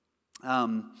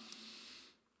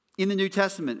 In the New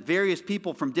Testament, various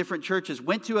people from different churches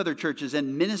went to other churches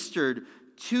and ministered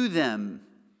to them.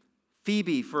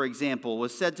 Phoebe, for example,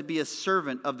 was said to be a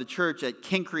servant of the church at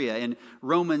Cenchrea in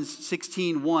Romans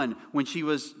 16:1, when she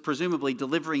was presumably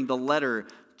delivering the letter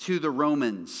to the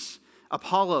Romans.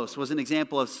 Apollos was an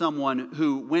example of someone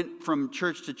who went from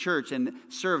church to church and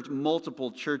served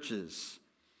multiple churches.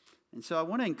 And so I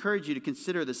want to encourage you to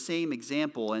consider the same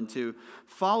example and to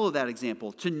follow that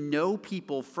example, to know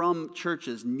people from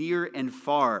churches near and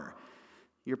far.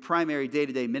 Your primary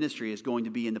day-to-day ministry is going to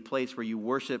be in the place where you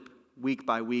worship week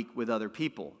by week with other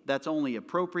people. That's only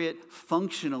appropriate.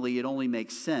 Functionally, it only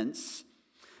makes sense.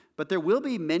 But there will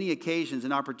be many occasions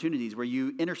and opportunities where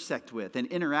you intersect with and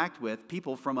interact with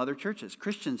people from other churches,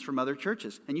 Christians from other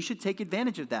churches, and you should take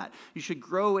advantage of that. You should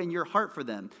grow in your heart for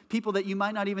them. People that you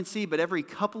might not even see, but every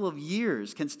couple of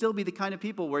years can still be the kind of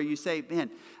people where you say, man,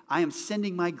 I am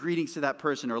sending my greetings to that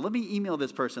person, or let me email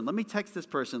this person, let me text this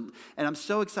person, and I'm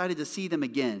so excited to see them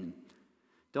again.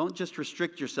 Don't just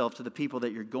restrict yourself to the people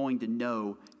that you're going to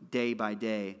know day by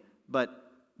day,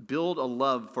 but build a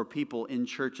love for people in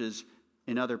churches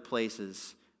in other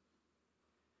places.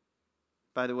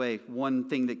 By the way, one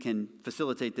thing that can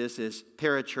facilitate this is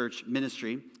parachurch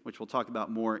ministry, which we'll talk about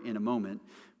more in a moment,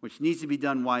 which needs to be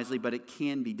done wisely, but it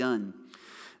can be done.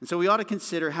 And so we ought to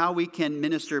consider how we can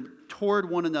minister toward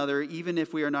one another, even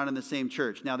if we are not in the same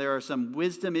church. Now, there are some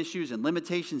wisdom issues and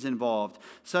limitations involved,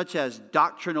 such as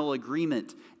doctrinal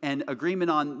agreement and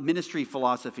agreement on ministry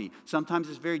philosophy. Sometimes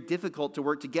it's very difficult to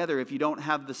work together if you don't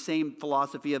have the same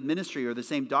philosophy of ministry or the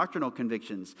same doctrinal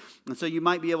convictions. And so you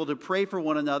might be able to pray for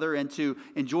one another and to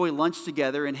enjoy lunch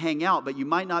together and hang out, but you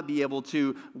might not be able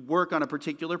to work on a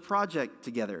particular project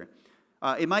together.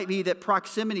 It might be that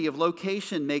proximity of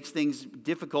location makes things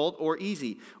difficult or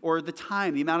easy, or the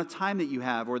time, the amount of time that you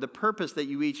have, or the purpose that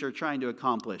you each are trying to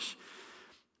accomplish.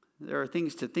 There are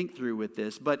things to think through with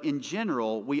this, but in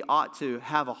general, we ought to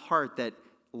have a heart that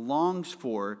longs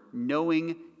for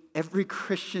knowing every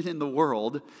Christian in the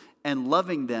world and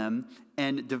loving them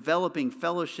and developing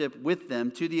fellowship with them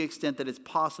to the extent that it's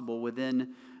possible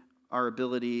within our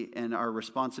ability and our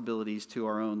responsibilities to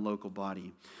our own local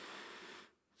body.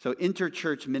 So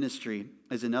interchurch ministry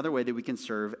is another way that we can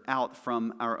serve out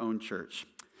from our own church.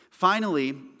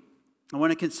 Finally, I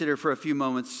want to consider for a few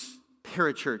moments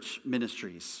parachurch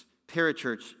ministries.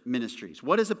 Parachurch ministries.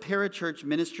 What is a parachurch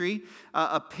ministry?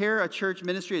 A parachurch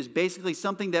ministry is basically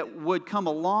something that would come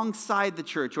alongside the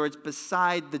church, or it's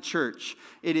beside the church.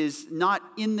 It is not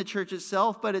in the church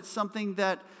itself, but it's something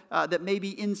that may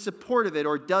be in support of it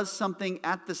or does something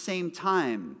at the same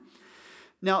time.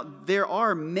 Now, there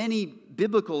are many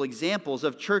biblical examples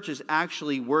of churches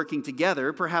actually working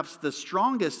together. Perhaps the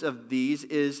strongest of these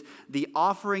is the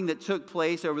offering that took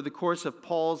place over the course of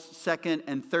Paul's second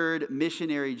and third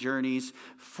missionary journeys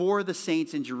for the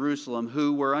saints in Jerusalem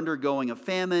who were undergoing a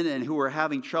famine and who were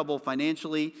having trouble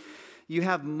financially. You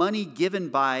have money given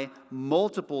by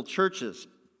multiple churches.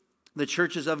 The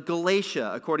churches of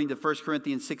Galatia, according to 1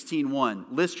 Corinthians 16:1,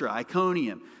 Lystra,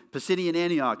 Iconium, Pisidian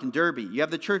Antioch, and Derbe. You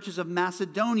have the churches of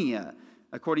Macedonia,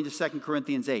 according to 2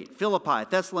 Corinthians 8, Philippi,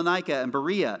 Thessalonica, and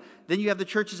Berea. Then you have the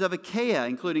churches of Achaia,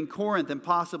 including Corinth and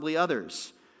possibly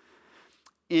others.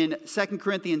 In 2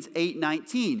 Corinthians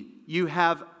 8:19, you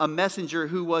have a messenger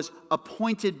who was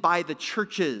appointed by the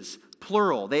churches,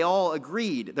 plural. They all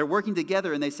agreed. They're working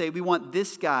together and they say, we want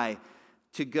this guy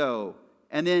to go.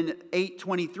 And then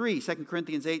 8:23, 2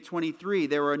 Corinthians 8:23,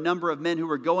 there were a number of men who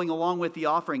were going along with the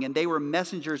offering, and they were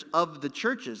messengers of the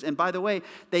churches. And by the way,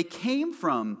 they came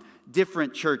from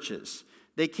different churches.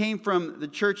 They came from the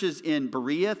churches in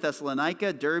Berea,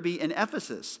 Thessalonica, Derbe, and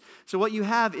Ephesus. So what you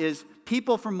have is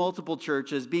people from multiple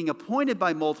churches being appointed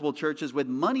by multiple churches with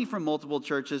money from multiple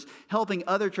churches, helping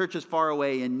other churches far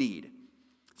away in need.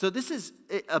 So this is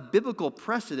a biblical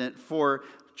precedent for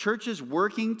churches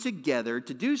working together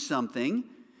to do something,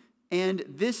 and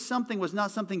this something was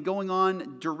not something going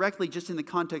on directly just in the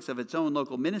context of its own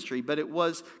local ministry, but it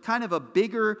was kind of a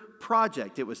bigger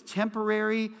project. It was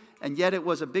temporary, and yet it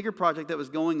was a bigger project that was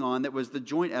going on that was the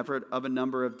joint effort of a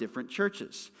number of different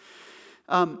churches.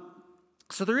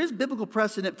 So there is biblical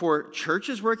precedent for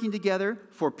churches working together,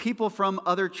 for people from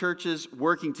other churches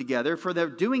working together, for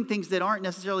them doing things that aren't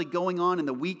necessarily going on in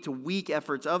the week-to-week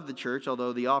efforts of the church,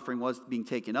 although the offering was being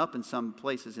taken up in some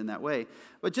places in that way.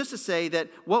 But just to say that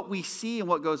what we see and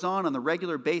what goes on the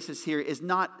regular basis here is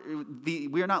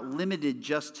we are not limited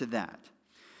just to that.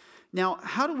 Now,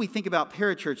 how do we think about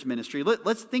parachurch ministry?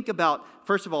 Let's think about,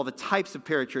 first of all, the types of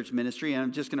parachurch ministry. And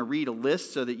I'm just going to read a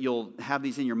list so that you'll have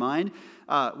these in your mind.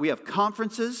 We have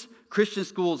conferences, Christian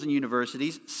schools and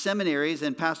universities, seminaries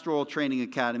and pastoral training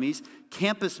academies,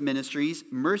 campus ministries,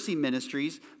 mercy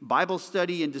ministries, Bible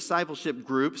study and discipleship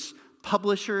groups,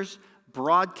 publishers,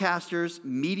 broadcasters,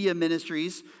 media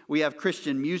ministries. We have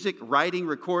Christian music, writing,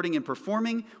 recording, and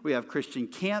performing. We have Christian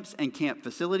camps and camp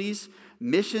facilities,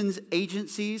 missions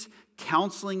agencies,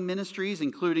 counseling ministries,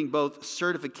 including both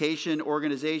certification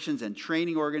organizations and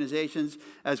training organizations,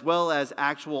 as well as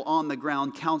actual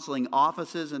on-the-ground counseling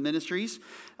offices and ministries,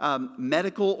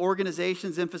 medical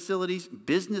organizations and facilities,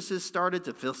 businesses started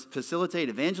to facilitate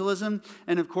evangelism,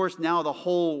 and of course now the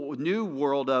whole new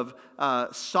world of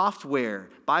software,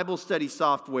 Bible study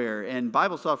software and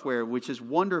Bible software, which is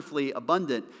wonderfully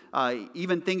abundant,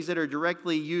 even things that are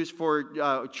directly used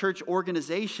for church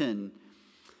organization.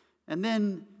 And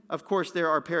then, of course, there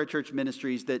are parachurch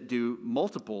ministries that do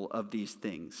multiple of these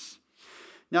things.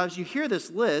 Now, as you hear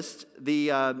this list,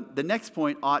 the next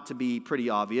point ought to be pretty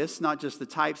obvious, not just the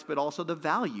types, but also the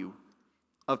value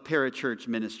of parachurch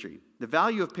ministry. The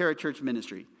value of parachurch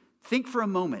ministry. Think for a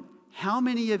moment, how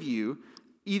many of you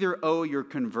either owe your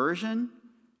conversion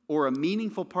or a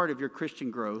meaningful part of your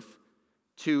Christian growth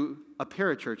to a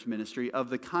parachurch ministry of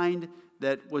the kind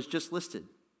that was just listed?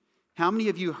 How many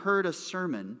of you heard a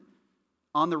sermon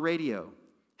on the radio?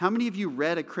 How many of you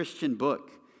read a Christian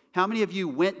book? How many of you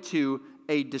went to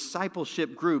a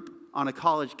discipleship group on a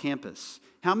college campus?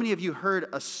 How many of you heard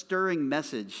a stirring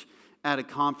message at a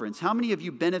conference? How many of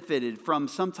you benefited from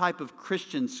some type of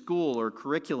Christian school or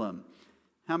curriculum?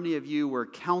 How many of you were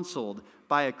counseled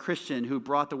by a Christian who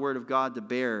brought the Word of God to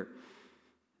bear?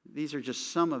 These are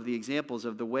just some of the examples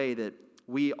of the way that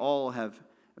we all have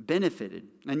benefited.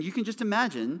 And you can just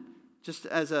imagine, just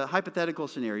as a hypothetical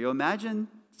scenario, imagine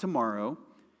tomorrow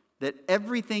that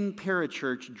everything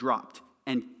Parachurch dropped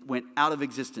and went out of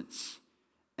existence.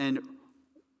 And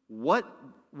what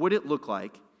would it look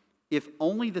like if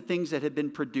only the things that had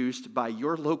been produced by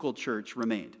your local church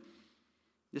remained?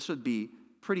 This would be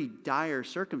pretty dire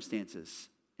circumstances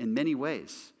in many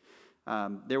ways.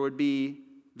 There would be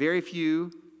very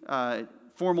few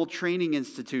formal training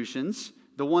institutions.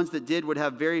 The ones that did would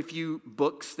have very few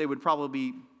books. They would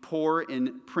probably be poor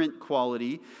in print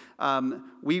quality.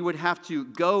 We would have to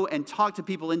go and talk to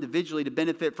people individually to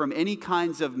benefit from any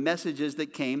kinds of messages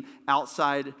that came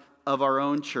outside of our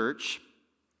own church.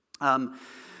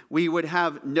 We would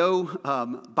have no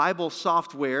Bible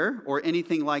software or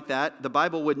anything like that. The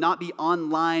Bible would not be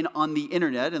online on the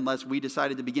internet unless we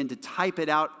decided to begin to type it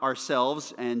out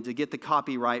ourselves and to get the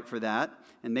copyright for that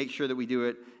and make sure that we do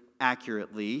it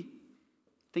accurately.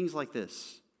 Things like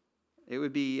this. It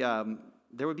would be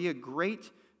there would be a great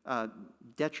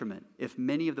detriment if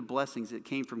many of the blessings that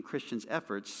came from Christians'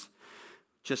 efforts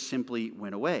just simply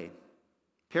went away.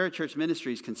 Parachurch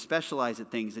ministries can specialize at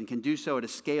things and can do so at a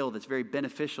scale that's very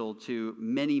beneficial to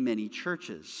many, many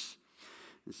churches.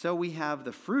 And so we have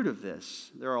the fruit of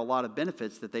this. There are a lot of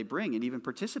benefits that they bring, and even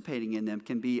participating in them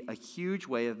can be a huge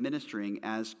way of ministering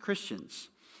as Christians.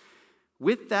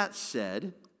 With that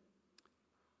said,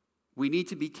 we need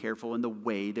to be careful in the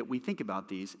way that we think about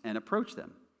these and approach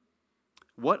them.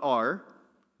 What are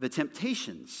the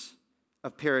temptations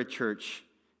of parachurch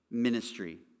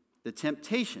ministry? The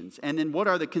temptations, and then what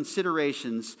are the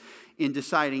considerations in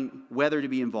deciding whether to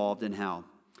be involved and how?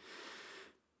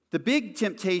 The big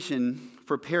temptation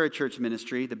for parachurch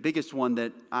ministry, the biggest one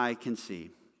that I can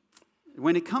see,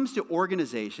 when it comes to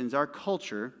organizations, our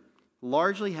culture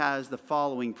largely has the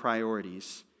following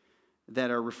priorities that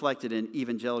are reflected in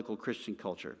evangelical Christian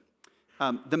culture.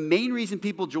 The main reason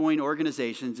people join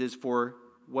organizations is for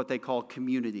what they call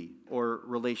community or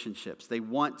relationships. They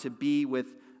want to be with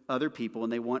other people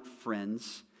and they want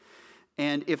friends.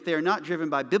 And if they're not driven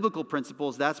by biblical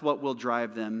principles, that's what will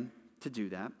drive them to do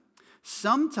that.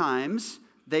 Sometimes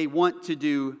they want to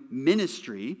do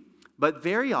ministry, but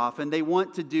very often they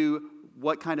want to do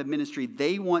what kind of ministry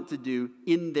they want to do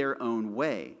in their own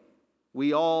way.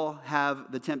 We all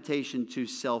have the temptation to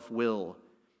self-will.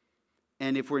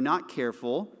 And if we're not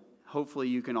careful, hopefully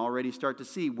you can already start to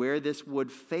see where this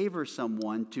would favor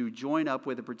someone to join up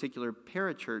with a particular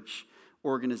parachurch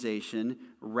organization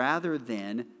rather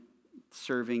than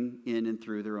serving in and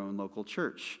through their own local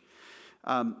church.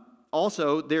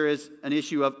 Also, there is an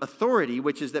issue of authority,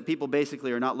 which is that people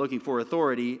basically are not looking for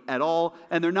authority at all,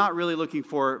 and they're not really looking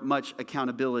for much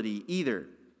accountability either.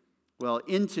 Well,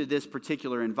 into this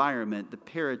particular environment, the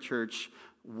parachurch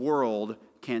world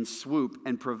can swoop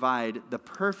and provide the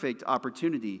perfect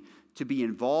opportunity to be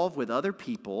involved with other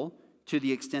people to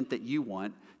the extent that you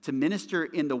want, to minister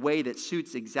in the way that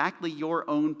suits exactly your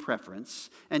own preference,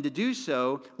 and to do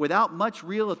so without much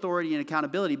real authority and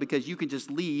accountability because you can just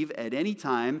leave at any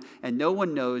time and no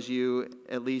one knows you,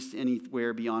 at least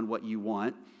anywhere beyond what you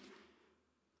want.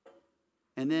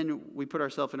 And then we put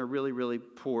ourselves in a really, really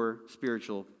poor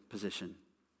spiritual position.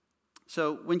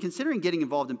 So when considering getting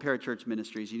involved in parachurch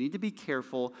ministries, you need to be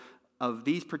careful of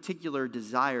these particular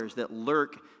desires that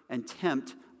lurk and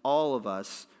tempt all of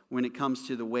us when it comes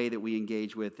to the way that we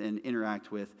engage with and interact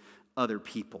with other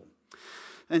people.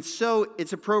 And so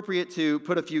it's appropriate to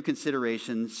put a few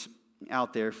considerations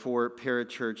out there for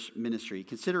parachurch ministry.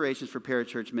 Considerations for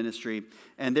parachurch ministry,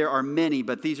 and there are many,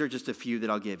 but these are just a few that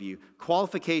I'll give you.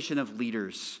 Qualification of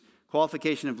leaders.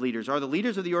 Qualification of leaders. Are the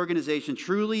leaders of the organization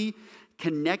truly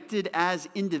connected as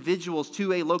individuals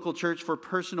to a local church for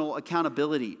personal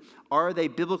accountability? Are they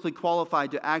biblically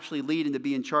qualified to actually lead and to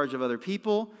be in charge of other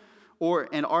people?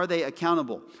 And are they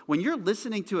accountable? When you're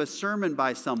listening to a sermon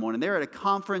by someone and they're at a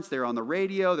conference, they're on the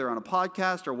radio, they're on a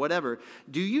podcast or whatever,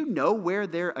 do you know where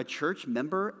they're a church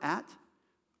member at?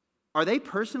 Are they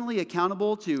personally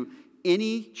accountable to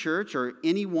any church or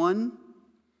anyone?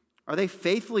 Are they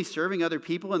faithfully serving other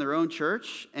people in their own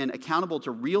church and accountable to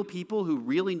real people who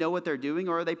really know what they're doing?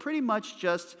 Or are they pretty much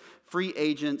just free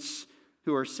agents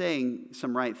who are saying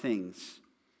some right things?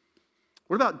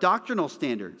 What about doctrinal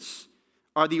standards?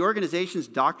 Are the organization's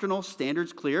doctrinal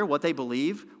standards clear, what they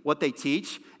believe, what they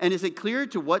teach? And is it clear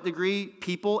to what degree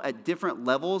people at different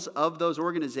levels of those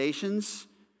organizations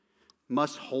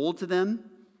must hold to them?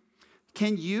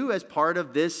 Can you, as part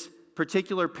of this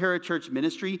particular parachurch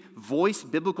ministry, voice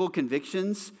biblical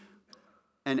convictions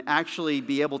and actually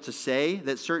be able to say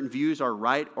that certain views are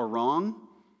right or wrong?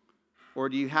 Or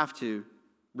do you have to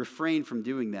refrain from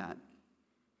doing that?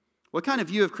 What kind of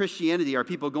view of Christianity are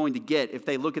people going to get if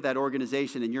they look at that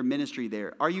organization and your ministry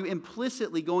there? Are you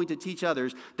implicitly going to teach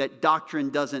others that doctrine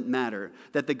doesn't matter,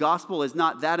 that the gospel is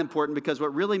not that important because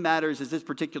what really matters is this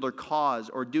particular cause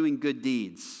or doing good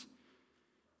deeds?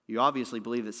 You obviously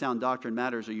believe that sound doctrine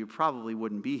matters, or you probably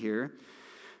wouldn't be here.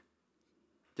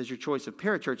 Does your choice of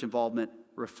parachurch involvement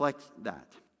reflect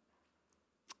that?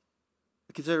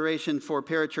 A consideration for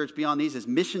parachurch beyond these is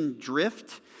mission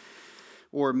drift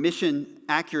or mission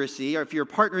accuracy. Or if you're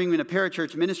partnering in a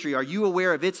parachurch ministry, are you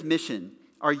aware of its mission?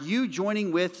 Are you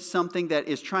joining with something that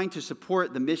is trying to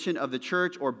support the mission of the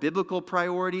church or biblical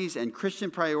priorities and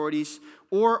Christian priorities?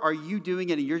 Or are you doing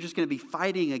it and you're just going to be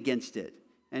fighting against it?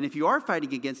 And if you are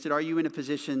fighting against it, are you in a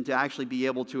position to actually be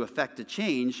able to effect a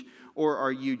change? Or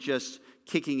are you just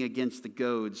kicking against the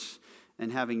goads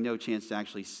and having no chance to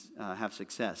actually have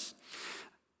success?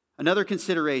 Another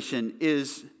consideration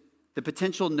is the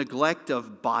potential neglect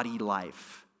of body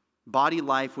life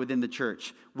within the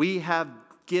church. We have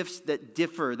gifts that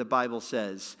differ, the Bible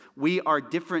says. We are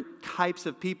different types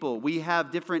of people. We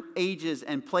have different ages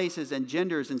and places and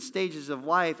genders and stages of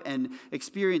life and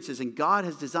experiences. And God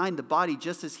has designed the body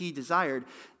just as He desired.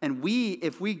 And we,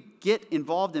 if we get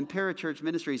involved in parachurch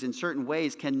ministries in certain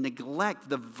ways, can neglect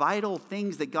the vital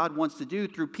things that God wants to do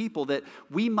through people that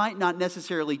we might not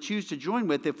necessarily choose to join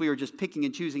with if we were just picking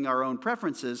and choosing our own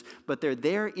preferences, but they're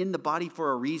there in the body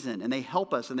for a reason, and they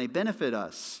help us and they benefit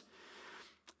us.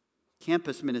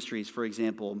 Campus ministries, for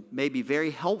example, may be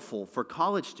very helpful for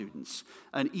college students,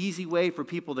 an easy way for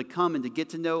people to come and to get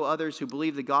to know others who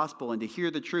believe the gospel and to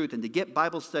hear the truth and to get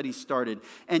Bible studies started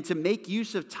and to make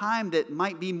use of time that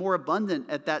might be more abundant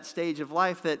at that stage of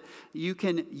life that you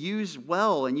can use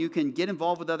well and you can get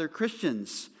involved with other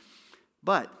Christians.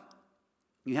 But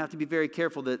you have to be very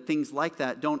careful that things like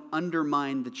that don't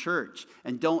undermine the church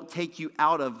and don't take you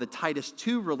out of the Titus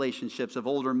II relationships of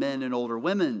older men and older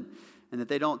women, and that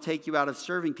they don't take you out of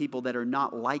serving people that are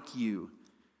not like you.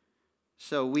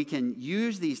 So we can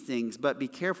use these things, but be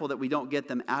careful that we don't get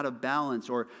them out of balance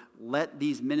or let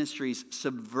these ministries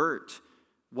subvert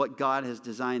what God has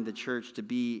designed the church to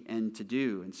be and to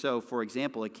do. And so, for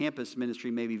example, a campus ministry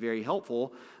may be very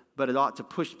helpful, but it ought to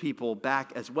push people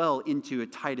back as well into a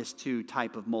Titus II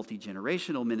type of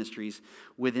multi-generational ministries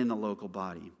within the local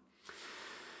body.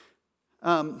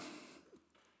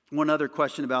 One other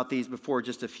question about these before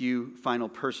just a few final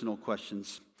personal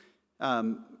questions.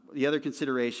 The other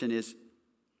consideration is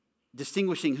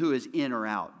distinguishing who is in or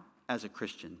out as a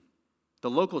Christian. The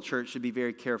local church should be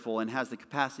very careful and has the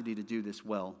capacity to do this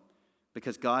well,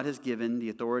 because God has given the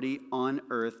authority on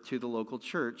earth to the local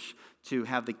church to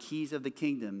have the keys of the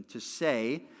kingdom to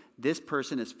say, this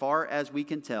person, as far as we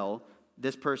can tell,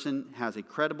 this person has a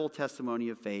credible testimony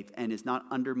of faith and is not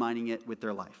undermining it with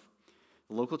their life.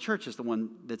 The local church is the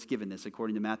one that's given this,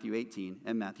 according to Matthew 18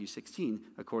 and Matthew 16,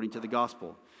 according to the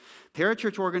gospel.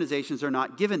 Parachurch organizations are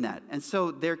not given that. And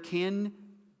so there can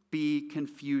be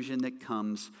confusion that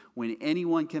comes when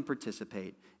anyone can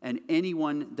participate and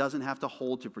anyone doesn't have to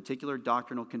hold to particular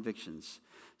doctrinal convictions.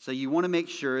 So you want to make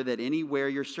sure that anywhere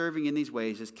you're serving in these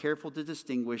ways is careful to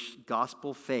distinguish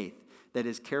gospel faith, that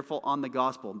is careful on the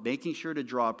gospel, making sure to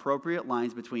draw appropriate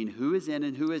lines between who is in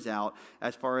and who is out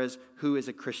as far as who is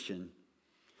a Christian,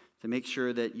 to make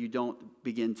sure that you don't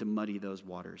begin to muddy those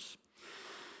waters.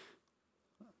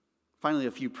 Finally,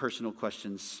 a few personal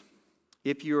questions.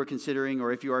 If you are considering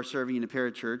or if you are serving in a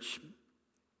parachurch,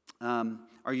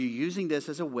 are you using this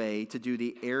as a way to do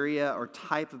the area or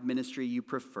type of ministry you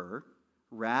prefer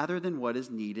rather than what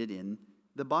is needed in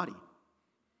the body?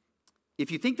 If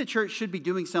you think the church should be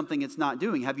doing something it's not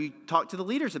doing, have you talked to the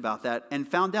leaders about that and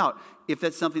found out if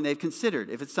that's something they've considered,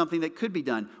 if it's something that could be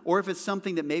done, or if it's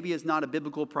something that maybe is not a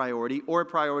biblical priority or a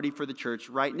priority for the church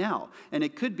right now? And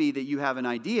it could be that you have an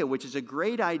idea, which is a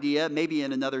great idea, maybe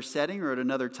in another setting or at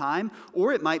another time,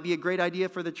 or it might be a great idea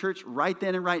for the church right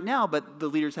then and right now, but the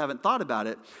leaders haven't thought about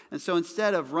it. And so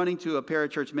instead of running to a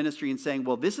parachurch ministry and saying,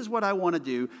 well, this is what I want to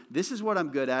do, this is what I'm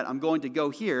good at, I'm going to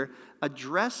go here,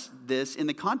 address this in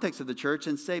the context of the church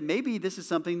and say, maybe this is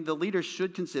something the leaders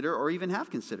should consider or even have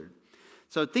considered.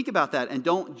 So think about that and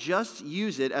don't just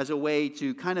use it as a way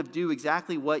to kind of do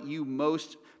exactly what you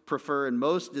most prefer and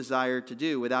most desire to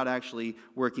do without actually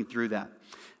working through that.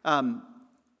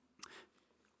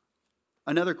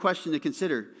 Another question to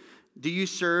consider: do you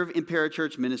serve in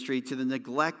parachurch ministry to the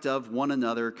neglect of one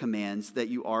another commands that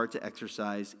you are to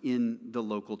exercise in the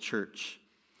local church?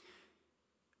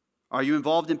 Are you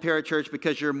involved in parachurch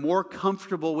because you're more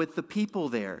comfortable with the people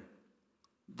there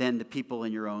than the people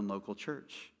in your own local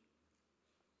church?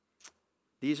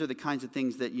 These are the kinds of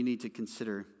things that you need to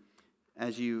consider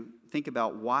as you think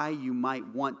about why you might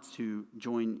want to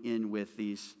join in with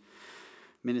these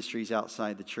ministries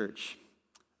outside the church.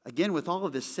 Again, with all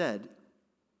of this said,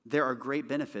 there are great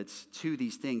benefits to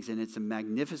these things, and it's a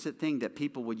magnificent thing that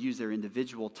people would use their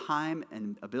individual time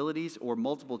and abilities, or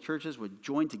multiple churches would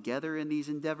join together in these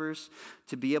endeavors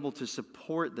to be able to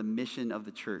support the mission of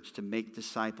the church, to make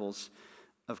disciples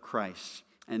of Christ.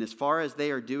 And as far as they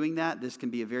are doing that, this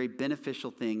can be a very beneficial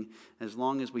thing as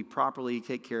long as we properly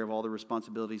take care of all the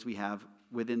responsibilities we have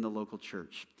within the local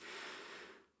church.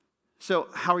 So,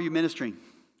 how are you ministering?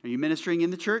 Are you ministering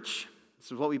in the church?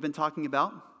 This is what we've been talking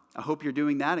about. I hope you're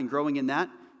doing that and growing in that.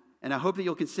 And I hope that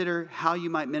you'll consider how you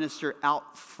might minister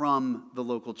out from the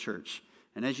local church.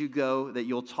 And as you go, that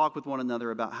you'll talk with one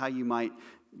another about how you might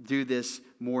do this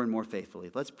more and more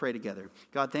faithfully. Let's pray together.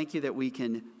 God, thank you that we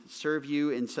can serve you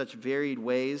in such varied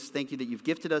ways. Thank you that you've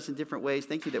gifted us in different ways.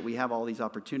 Thank you that we have all these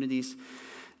opportunities.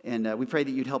 And we pray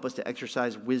that you'd help us to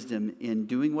exercise wisdom in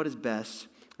doing what is best.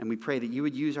 And we pray that you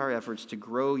would use our efforts to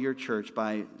grow your church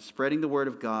by spreading the word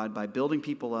of God, by building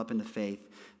people up in the faith,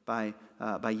 by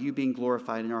you being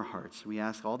glorified in our hearts. We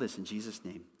ask all this in Jesus'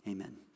 name. Amen.